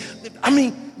 this bridge,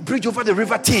 bridge over the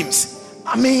River Thames.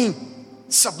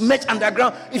 Submerged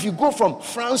underground. If you go from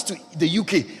France to the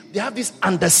UK, they have this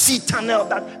undersea tunnel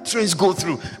that trains go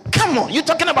through. Come on, you're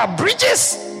talking about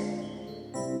bridges?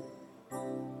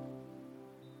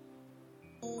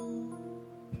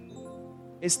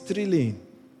 It's 3 lane.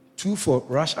 2 for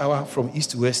rush hour from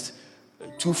east to west,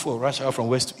 2 for rush hour from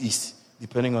west to east,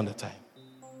 depending on the time.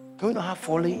 Can we not have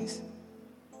 4 lanes?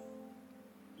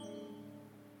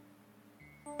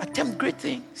 Attempt great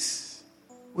things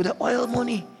with the oil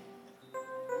money.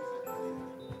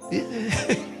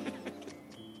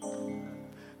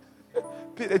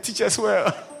 Pay the teachers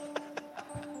well.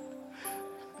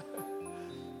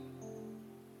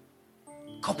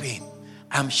 Copying.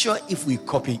 I'm sure if we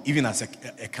copy, even as a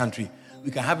country,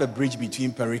 we can have a bridge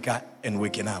between Perica and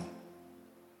Wickenham.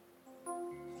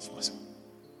 It's possible.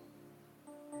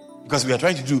 Because they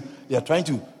are trying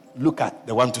to look at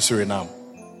the one to Suriname.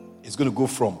 It's going to go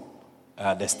from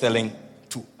the Sterling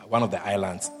to one of the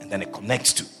islands, and then it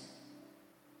connects to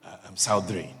South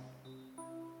Drain.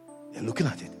 They're looking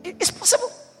at it. It's possible.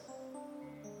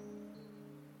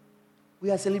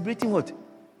 We are celebrating what?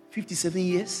 57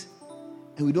 years?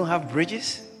 And we don't have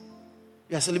bridges?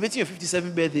 You are celebrating your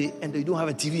 57th birthday and you don't have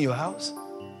a TV in your house?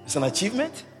 It's an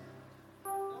achievement?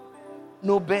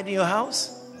 No bed in your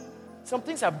house? Some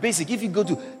things are basic. If you go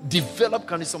to developed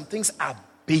countries, some things are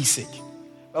basic.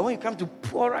 But when you come to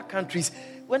poorer countries,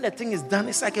 when the thing is done,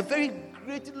 it's like a very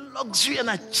great luxury and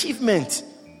achievement.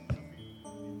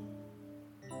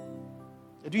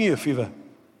 They're doing you a favor.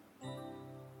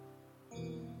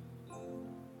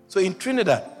 So in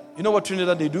Trinidad, you know what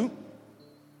Trinidad they do?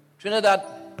 Trinidad,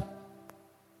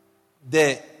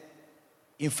 the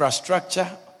infrastructure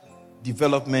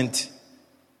development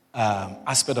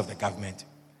aspect of the government,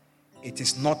 it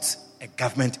is not a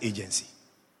government agency.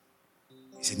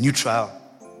 It's a neutral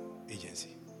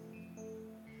agency.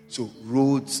 So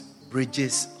roads,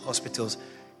 bridges, hospitals,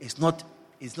 it's not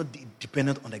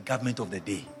dependent on the government of the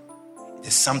day. It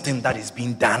is something that is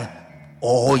being done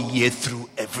all year through,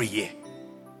 every year.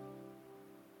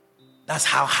 That's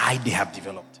how high they have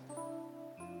developed.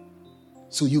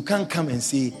 So you can't come and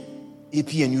say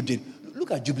APNU did.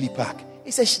 Look at Jubilee Park.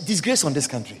 It's a disgrace on this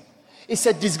country. It's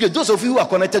a disgrace. Those of you who are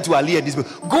connected to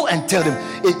Aliyah, go and tell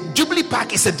them Jubilee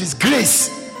Park is a disgrace.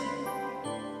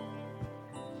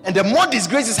 And the more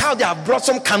disgrace is how they have brought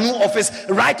some canoe office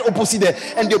right opposite there,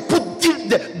 and they put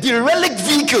the derelict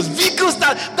vehicles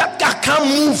that can't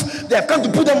move. They have come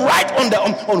to put them right on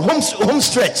home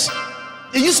stretch.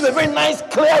 It used to be a very nice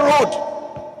clear road.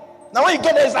 Now when you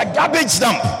get there, it's a garbage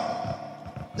dump.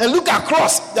 Then look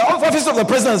across. The office of the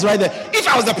president is right there. If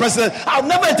I was the president, I would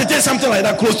never entertain something like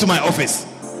that close to my office.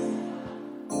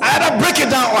 I either break it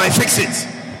down or I fix it.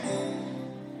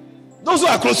 Those who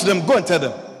are close to them, go and tell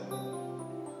them.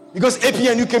 Because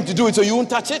APNU came to do it, so you won't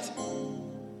touch it.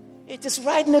 It is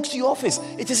right next to your office.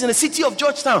 It is in the city of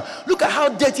Georgetown. Look at how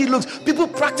dirty it looks. People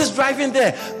practice driving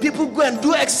there. People go and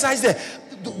do exercise there.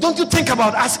 Don't you think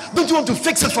about us? Don't you want to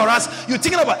fix it for us? You're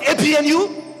thinking about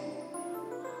APNU?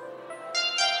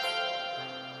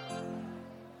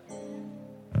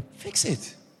 Fix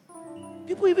it.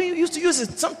 People even used to use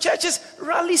it. Some churches,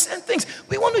 rallies and things.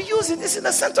 We want to use it. It's in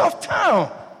the center of town.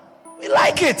 We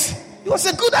like it. It was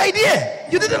a good idea.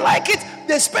 You didn't like it.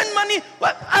 They spend money.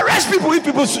 Well, arrest people if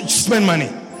people spend money.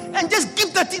 And just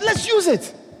give that. Let's use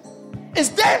it.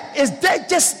 Is there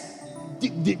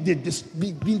just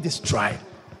being destroyed?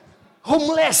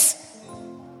 Homeless.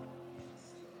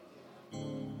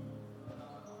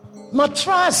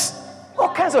 Mattress.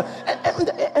 All kinds of.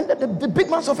 And the big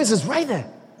man's office is right there.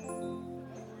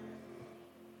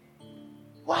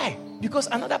 Why? Because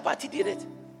another party did it.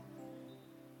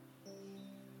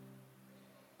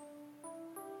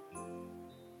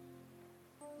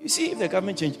 You see, if the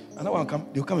government change, another one will come,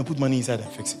 they'll come and put money inside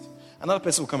and fix it. Another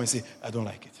person will come and say, I don't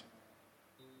like it.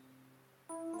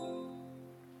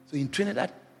 So in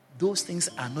Trinidad, those things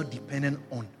are not dependent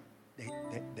on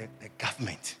the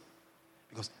government.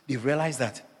 Because they realize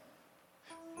that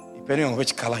depending on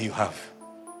which color you have,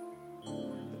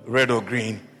 red or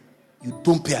green, you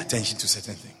don't pay attention to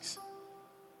certain things.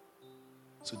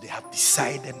 So they have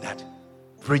decided that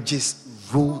bridges,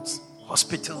 roads,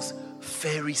 hospitals,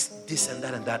 ferries, this and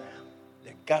that,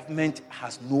 the government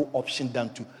has no option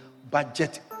than to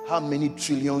budget how many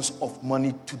trillions of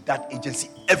money to that agency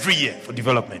every year for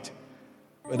development,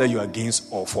 whether you are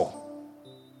against or for.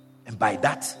 And by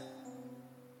that,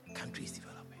 the country is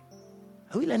developing.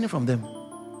 Are we learning from them?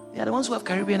 They are the ones who have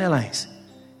Caribbean Airlines.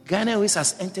 Ghana Airways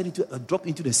has entered into a drop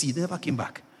into the sea. They never came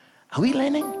back. Are we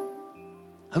learning?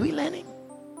 Are we learning?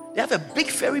 They have a big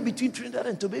ferry between Trinidad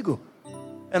and Tobago.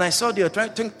 And I saw they were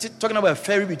talking about a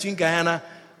ferry between Guyana,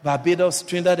 Barbados,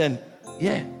 Trinidad, and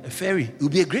a ferry. It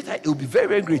would be it would be very,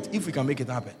 very great if we can make it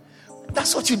happen.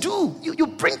 That's what you do. You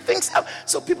bring things up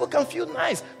so people can feel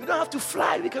nice. We don't have to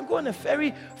fly. We can go on a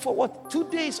ferry for 2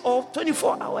 days or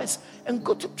 24 hours and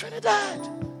go to Trinidad.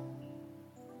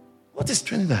 What is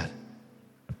Trinidad?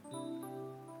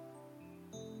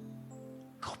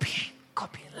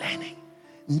 Copying, learning.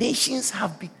 Nations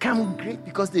have become great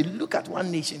because they look at one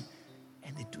nation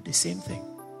and they do the same thing.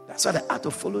 That's why the art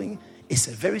of following is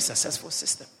a very successful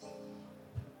system.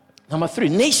 Number 3,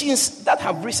 nations that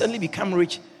have recently become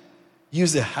rich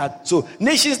use the art. So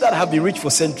nations that have been rich for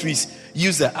centuries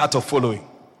use the art of following.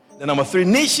 Then number 3,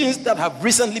 nations that have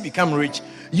recently become rich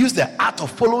use the art of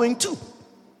following too.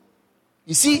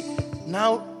 You see,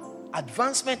 now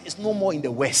advancement is no more in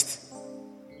the West.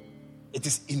 It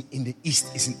is in the East.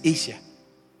 It's in Asia.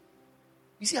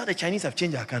 You see how the Chinese have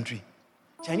changed our country?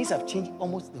 Chinese have changed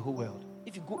almost the whole world.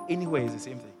 If you go anywhere, it's the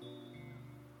same thing.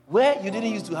 Where you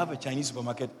didn't used to have a Chinese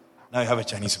supermarket, now you have a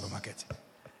Chinese supermarket.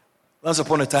 Once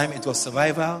upon a time, it was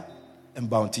Survival and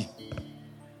Bounty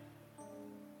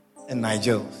and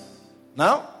Nigel.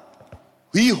 Now,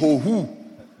 Hui Ho Hu,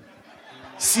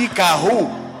 Sika Ho,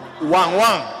 Wang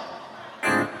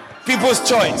Wang, People's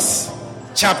Choice,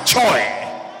 Chap Choi,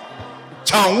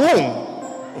 Chang Wong.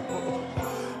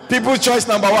 People's Choice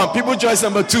number 1, People's Choice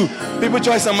number 2, People's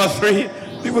Choice number 3,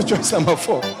 People's Choice number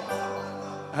 4.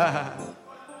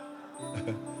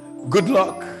 Good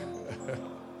luck.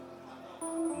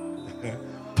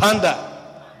 Panda.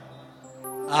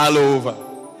 All over.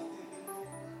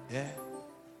 Yeah.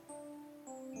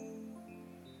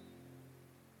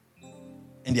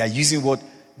 And they are using what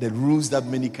the rules that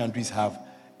many countries have,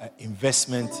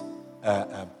 investment,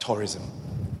 tourism.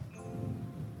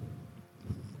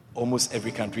 Almost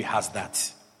every country has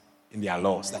that. in their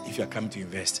laws that if you are coming to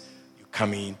invest, you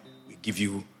come in, we give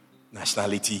you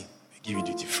nationality, we give you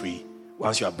duty free.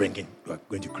 Once you are bringing, you are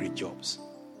going to create jobs.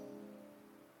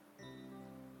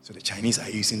 So the Chinese are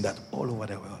using that all over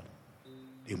the world.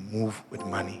 They move with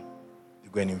money. They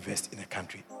go and invest in a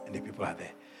country, and the people are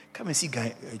there. Come and see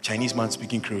a Chinese man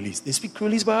speaking Creolese. They speak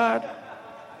Creolese bad.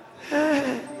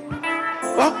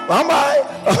 Bye.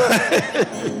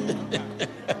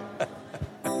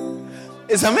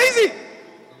 It's amazing.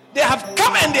 They have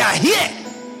come and they are here,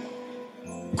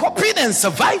 copying and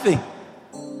surviving.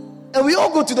 And we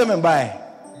all go to them and buy.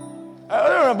 I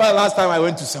don't remember last time I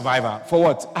went to Survivor. For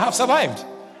what? I have survived.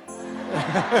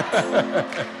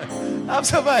 I've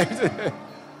survived.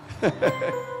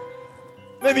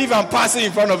 Maybe if I'm passing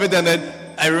in front of it and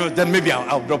then maybe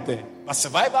I'll drop there. But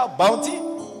Survivor, Bounty?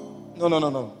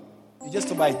 No. You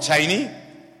just buy Chinese,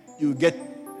 you get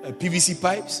PVC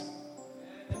pipes,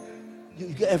 you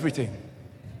get everything.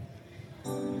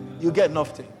 You get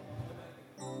nothing.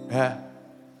 Yeah.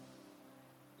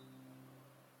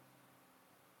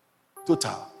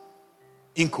 Total.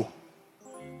 Inco.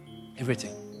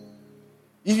 Everything.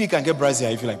 If you can get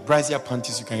brassiere, if you like brassiere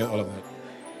panties, you can get all of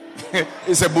that.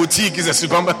 It's a boutique, it's a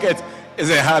supermarket, it's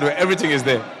a hardware, everything is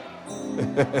there.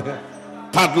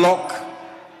 Padlock,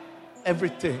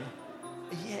 everything.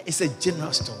 Yeah, it's a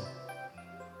general store.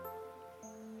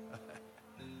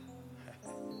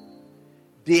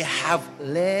 They have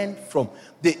learned from,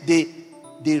 they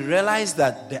realize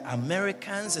that the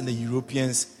Americans and the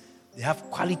Europeans, they have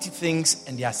quality things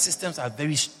and their systems are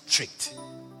very strict.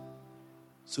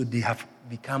 So they have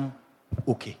become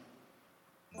okay.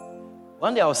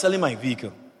 One day I was selling my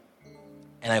vehicle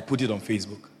and I put it on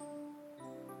Facebook.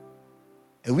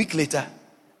 A week later,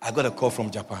 I got a call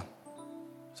from Japan.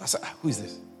 So I said, who is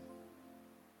this?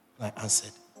 And I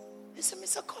answered, it's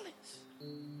Mr. Collins.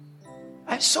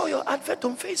 I saw your advert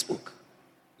on Facebook.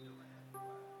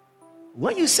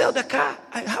 When you sell the car,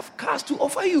 I have cars to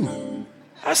offer you.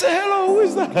 I said, hello, who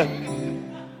is that?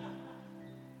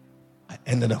 I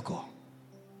ended the call.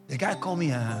 The guy called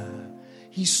me.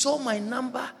 He saw my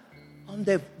number on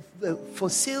the for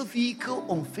sale vehicle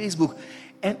on Facebook,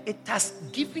 and it has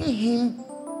given him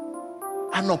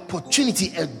an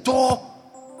opportunity, a door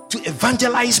to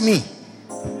evangelize me,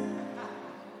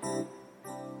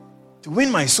 to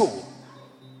win my soul.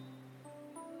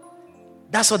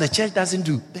 That's what the church doesn't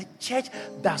do. The church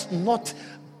does not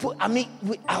put,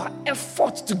 our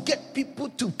effort to get people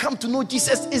to come to know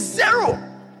Jesus is zero.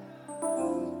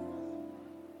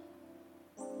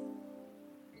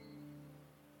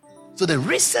 So the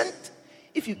recent,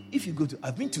 if you go to,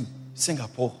 I've been to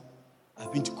Singapore,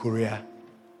 I've been to Korea,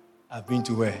 I've been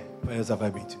to where? Where else have I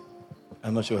been to?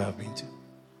 I'm not sure where I've been to.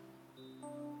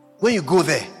 When you go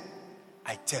there,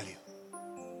 I tell you,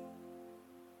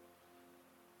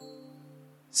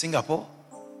 Singapore,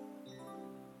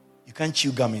 you can't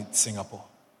chew gum in Singapore.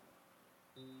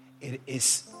 It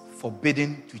is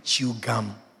forbidden to chew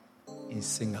gum in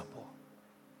Singapore.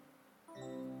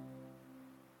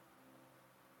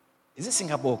 Is it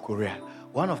Singapore or Korea?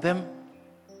 One of them,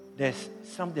 there's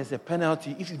a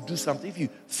penalty. If you do something, if you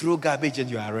throw garbage and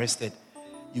you are arrested,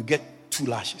 you get 2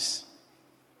 lashes.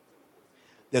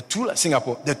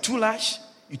 Singapore, the 2 lash,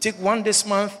 you take one this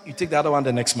month, you take the other one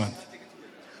the next month.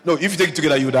 No, if you take it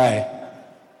together, you die.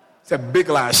 It's a big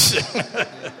lash.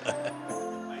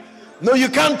 No, you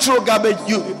can't throw garbage.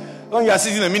 When you are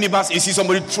sitting in a minibus, you see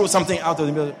somebody throw something out of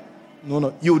the middle.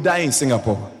 No, you die in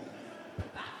Singapore.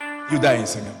 You die in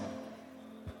Singapore.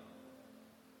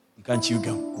 You can't chew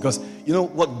gum. Because you know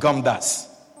what gum does?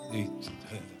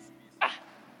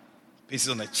 Place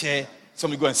it on a chair.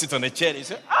 Somebody go and sit on a chair. They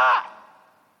say,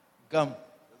 gum.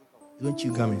 You don't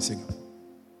chew gum in Singapore.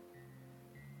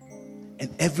 And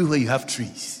everywhere you have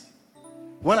trees.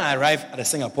 When I arrived at the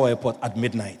Singapore airport at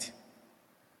midnight,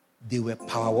 they were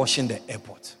power washing the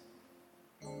airport.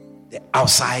 The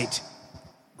outside,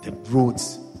 the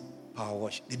roads, power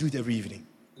wash. They do it every evening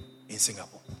in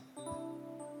Singapore.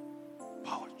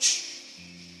 Power.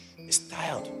 It's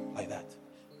tiled like that.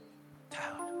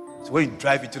 Tiled. So when you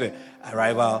drive into the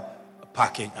arrival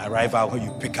parking, when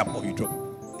you pick up or you drop,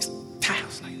 it's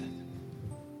tiles like that.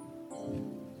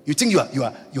 You think you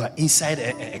are inside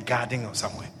a garden or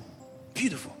somewhere.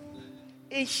 Beautiful.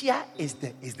 Asia is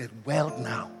the world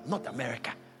now, not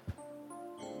America,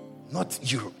 not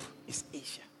Europe. It's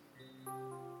Asia.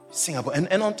 Singapore,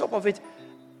 and on top of it,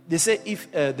 they say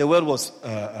if the world was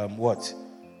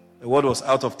the world was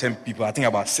out of 10 people, I think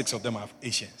about 6 of them are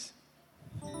Asians.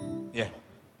 Yeah,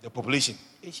 the population.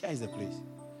 Asia is the place.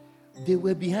 They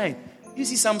were behind. You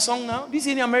see Samsung now? Do you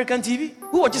see any American TV?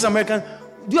 Who watches American?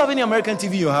 Do you have any American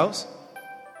TV in your house?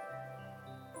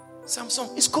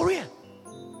 Samsung. It's Korea.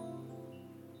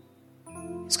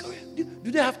 It's Korea.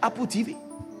 Do they have Apple TV?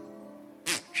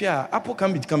 Yeah, Apple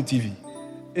can become TV.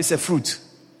 It's a fruit.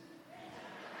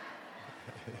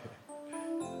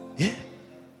 Yeah.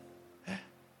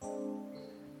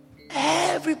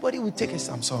 Everybody will take a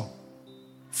Samsung.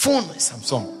 Phone is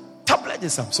Samsung. Tablet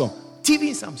is Samsung. TV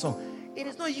is Samsung. It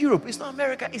is not Europe. It's not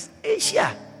America. It's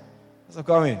Asia. So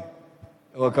come in.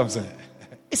 Welcome, sir.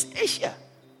 It's Asia.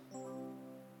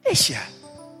 Asia.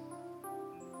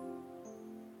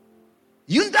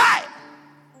 Hyundai.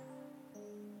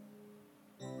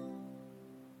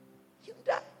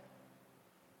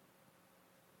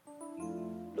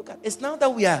 Look at it's now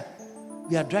that we are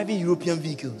driving European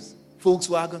vehicles.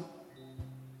 Volkswagen,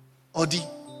 Audi.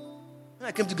 When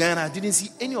I came to Guyana, I didn't see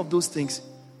any of those things.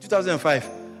 2005,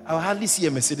 I would hardly see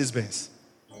a Mercedes-Benz.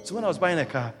 So when I was buying a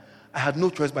car, I had no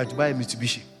choice but to buy a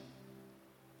Mitsubishi.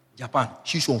 Japan,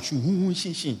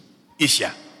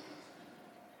 Asia,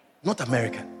 not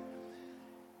America.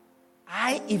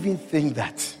 I even think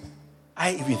that,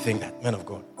 men of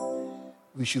God,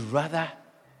 we should rather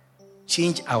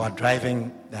change our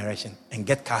driving direction and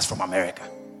get cars from America.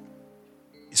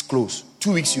 It's close.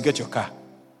 2 weeks, you get your car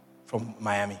from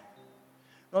Miami.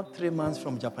 Not 3 months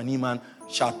from Japanese man,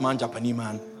 short man, Japanese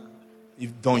man.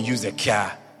 You don't use the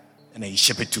car and then you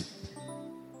ship it to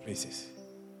places.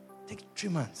 Take 3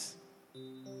 months.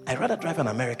 I'd rather drive an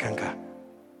American car.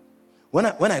 When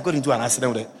I got into an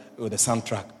accident with a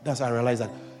soundtrack, that's how I realized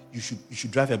that you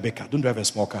should drive a big car. Don't drive a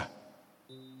small car.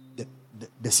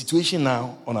 The situation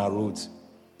now on our roads,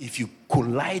 if you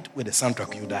collide with the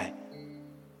soundtrack, you die.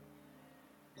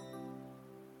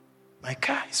 My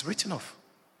car is written off.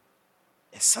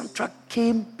 A soundtrack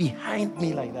came behind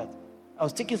me like that. I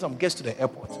was taking some guests to the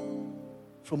airport.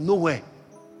 From nowhere.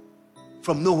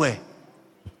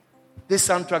 This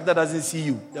soundtrack that doesn't see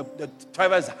you, the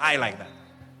driver is high like that.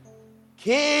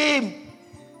 Came.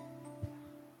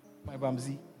 My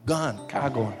Bamsi, gone, car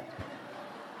gone.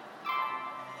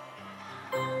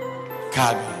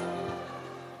 Car gone.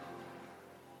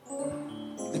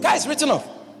 The guy is written off.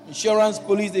 Insurance,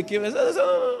 police, they came.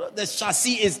 The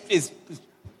chassis is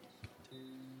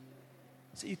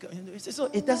so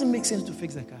it doesn't make sense to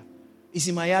fix the car. He's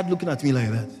in my yard looking at me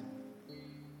like that.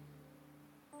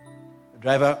 The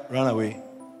driver ran away.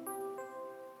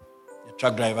 The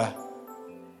truck driver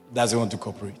doesn't want to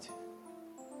cooperate.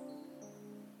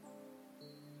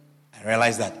 I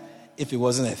realized that if it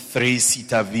wasn't a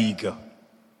 3-seater vehicle,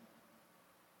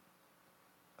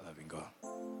 I'd have been gone.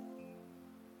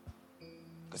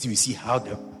 Because if you see how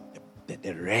the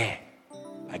rear,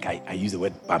 like I use the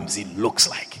word Bamsi, looks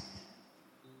like.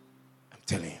 I'm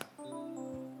telling you.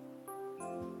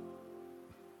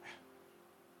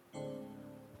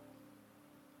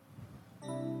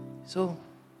 So,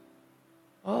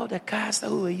 all the cars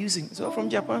that we were using, it's all from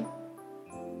Japan,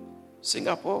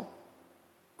 Singapore,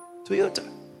 Toyota,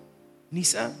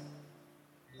 Nissan,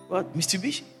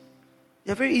 Mitsubishi.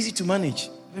 They're very easy to manage,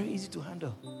 very easy to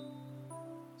handle.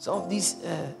 Some of these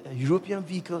European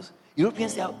vehicles,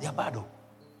 Europeans, they are bad.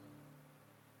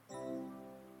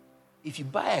 If you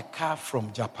buy a car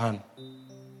from Japan,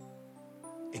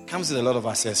 it comes with a lot of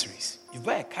accessories. If you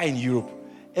buy a car in Europe,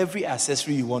 every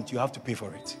accessory you want, you have to pay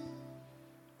for it.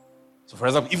 So, for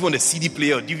example, if you want a CD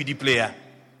player or DVD player,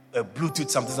 a Bluetooth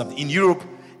something, in Europe,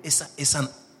 it's an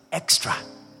extra.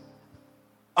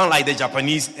 Unlike the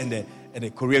Japanese and the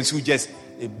Koreans who just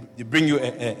they bring you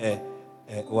an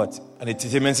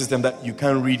entertainment system that you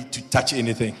can't read to touch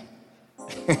anything.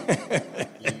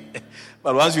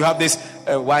 But once you have this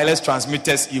wireless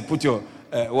transmitters, you put your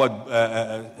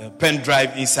pen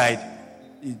drive inside.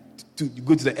 You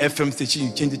go to the FM station,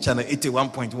 you change the channel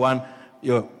 81.1.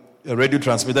 Your radio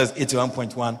transmitter is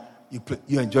 81.1.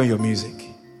 You enjoy your music.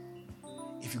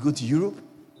 If you go to Europe,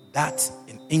 that's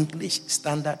in English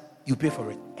standard. You pay for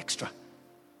it extra.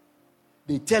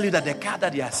 They tell you that the car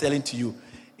that they are selling to you,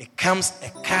 it comes a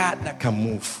car that can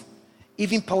move.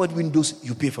 Even powered windows,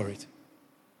 you pay for it.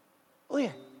 Oh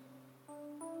yeah.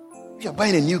 If you're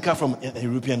buying a new car from a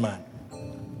European man,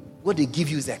 what they give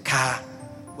you is a car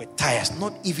with tires,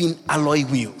 not even alloy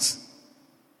wheels.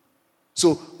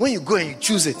 So when you go and you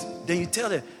choose it, then you tell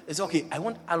them, it's okay, I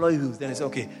want alloy wheels. Then it's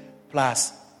okay,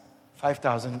 plus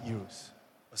 5,000 euros.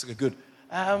 That's okay, good.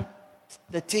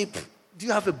 The tape, do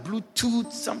you have a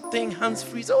Bluetooth something,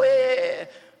 hands-free? Oh, yeah.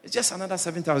 It's just another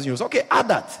 7,000 euros. Okay, add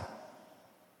that.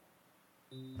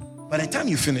 By the time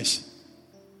you finish,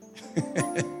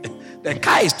 the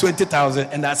car is 20,000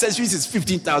 and the accessories is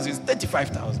 15,000, it's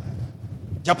 35,000.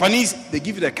 Japanese, they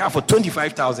give you the car for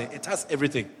 25,000. It has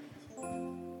everything.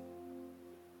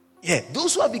 Yeah,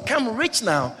 those who have become rich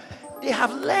now, They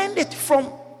have learned it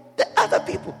from the other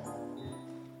people.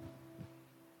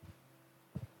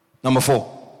 Number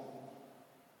 4.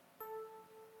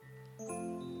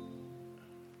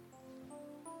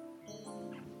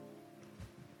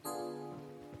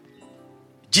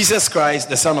 Jesus Christ,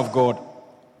 the Son of God,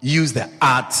 used the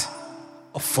art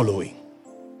of following.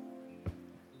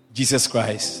 Jesus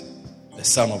Christ, the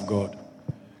Son of God,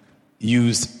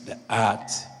 used the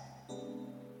art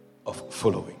of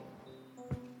following.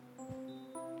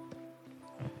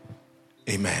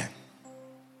 Amen.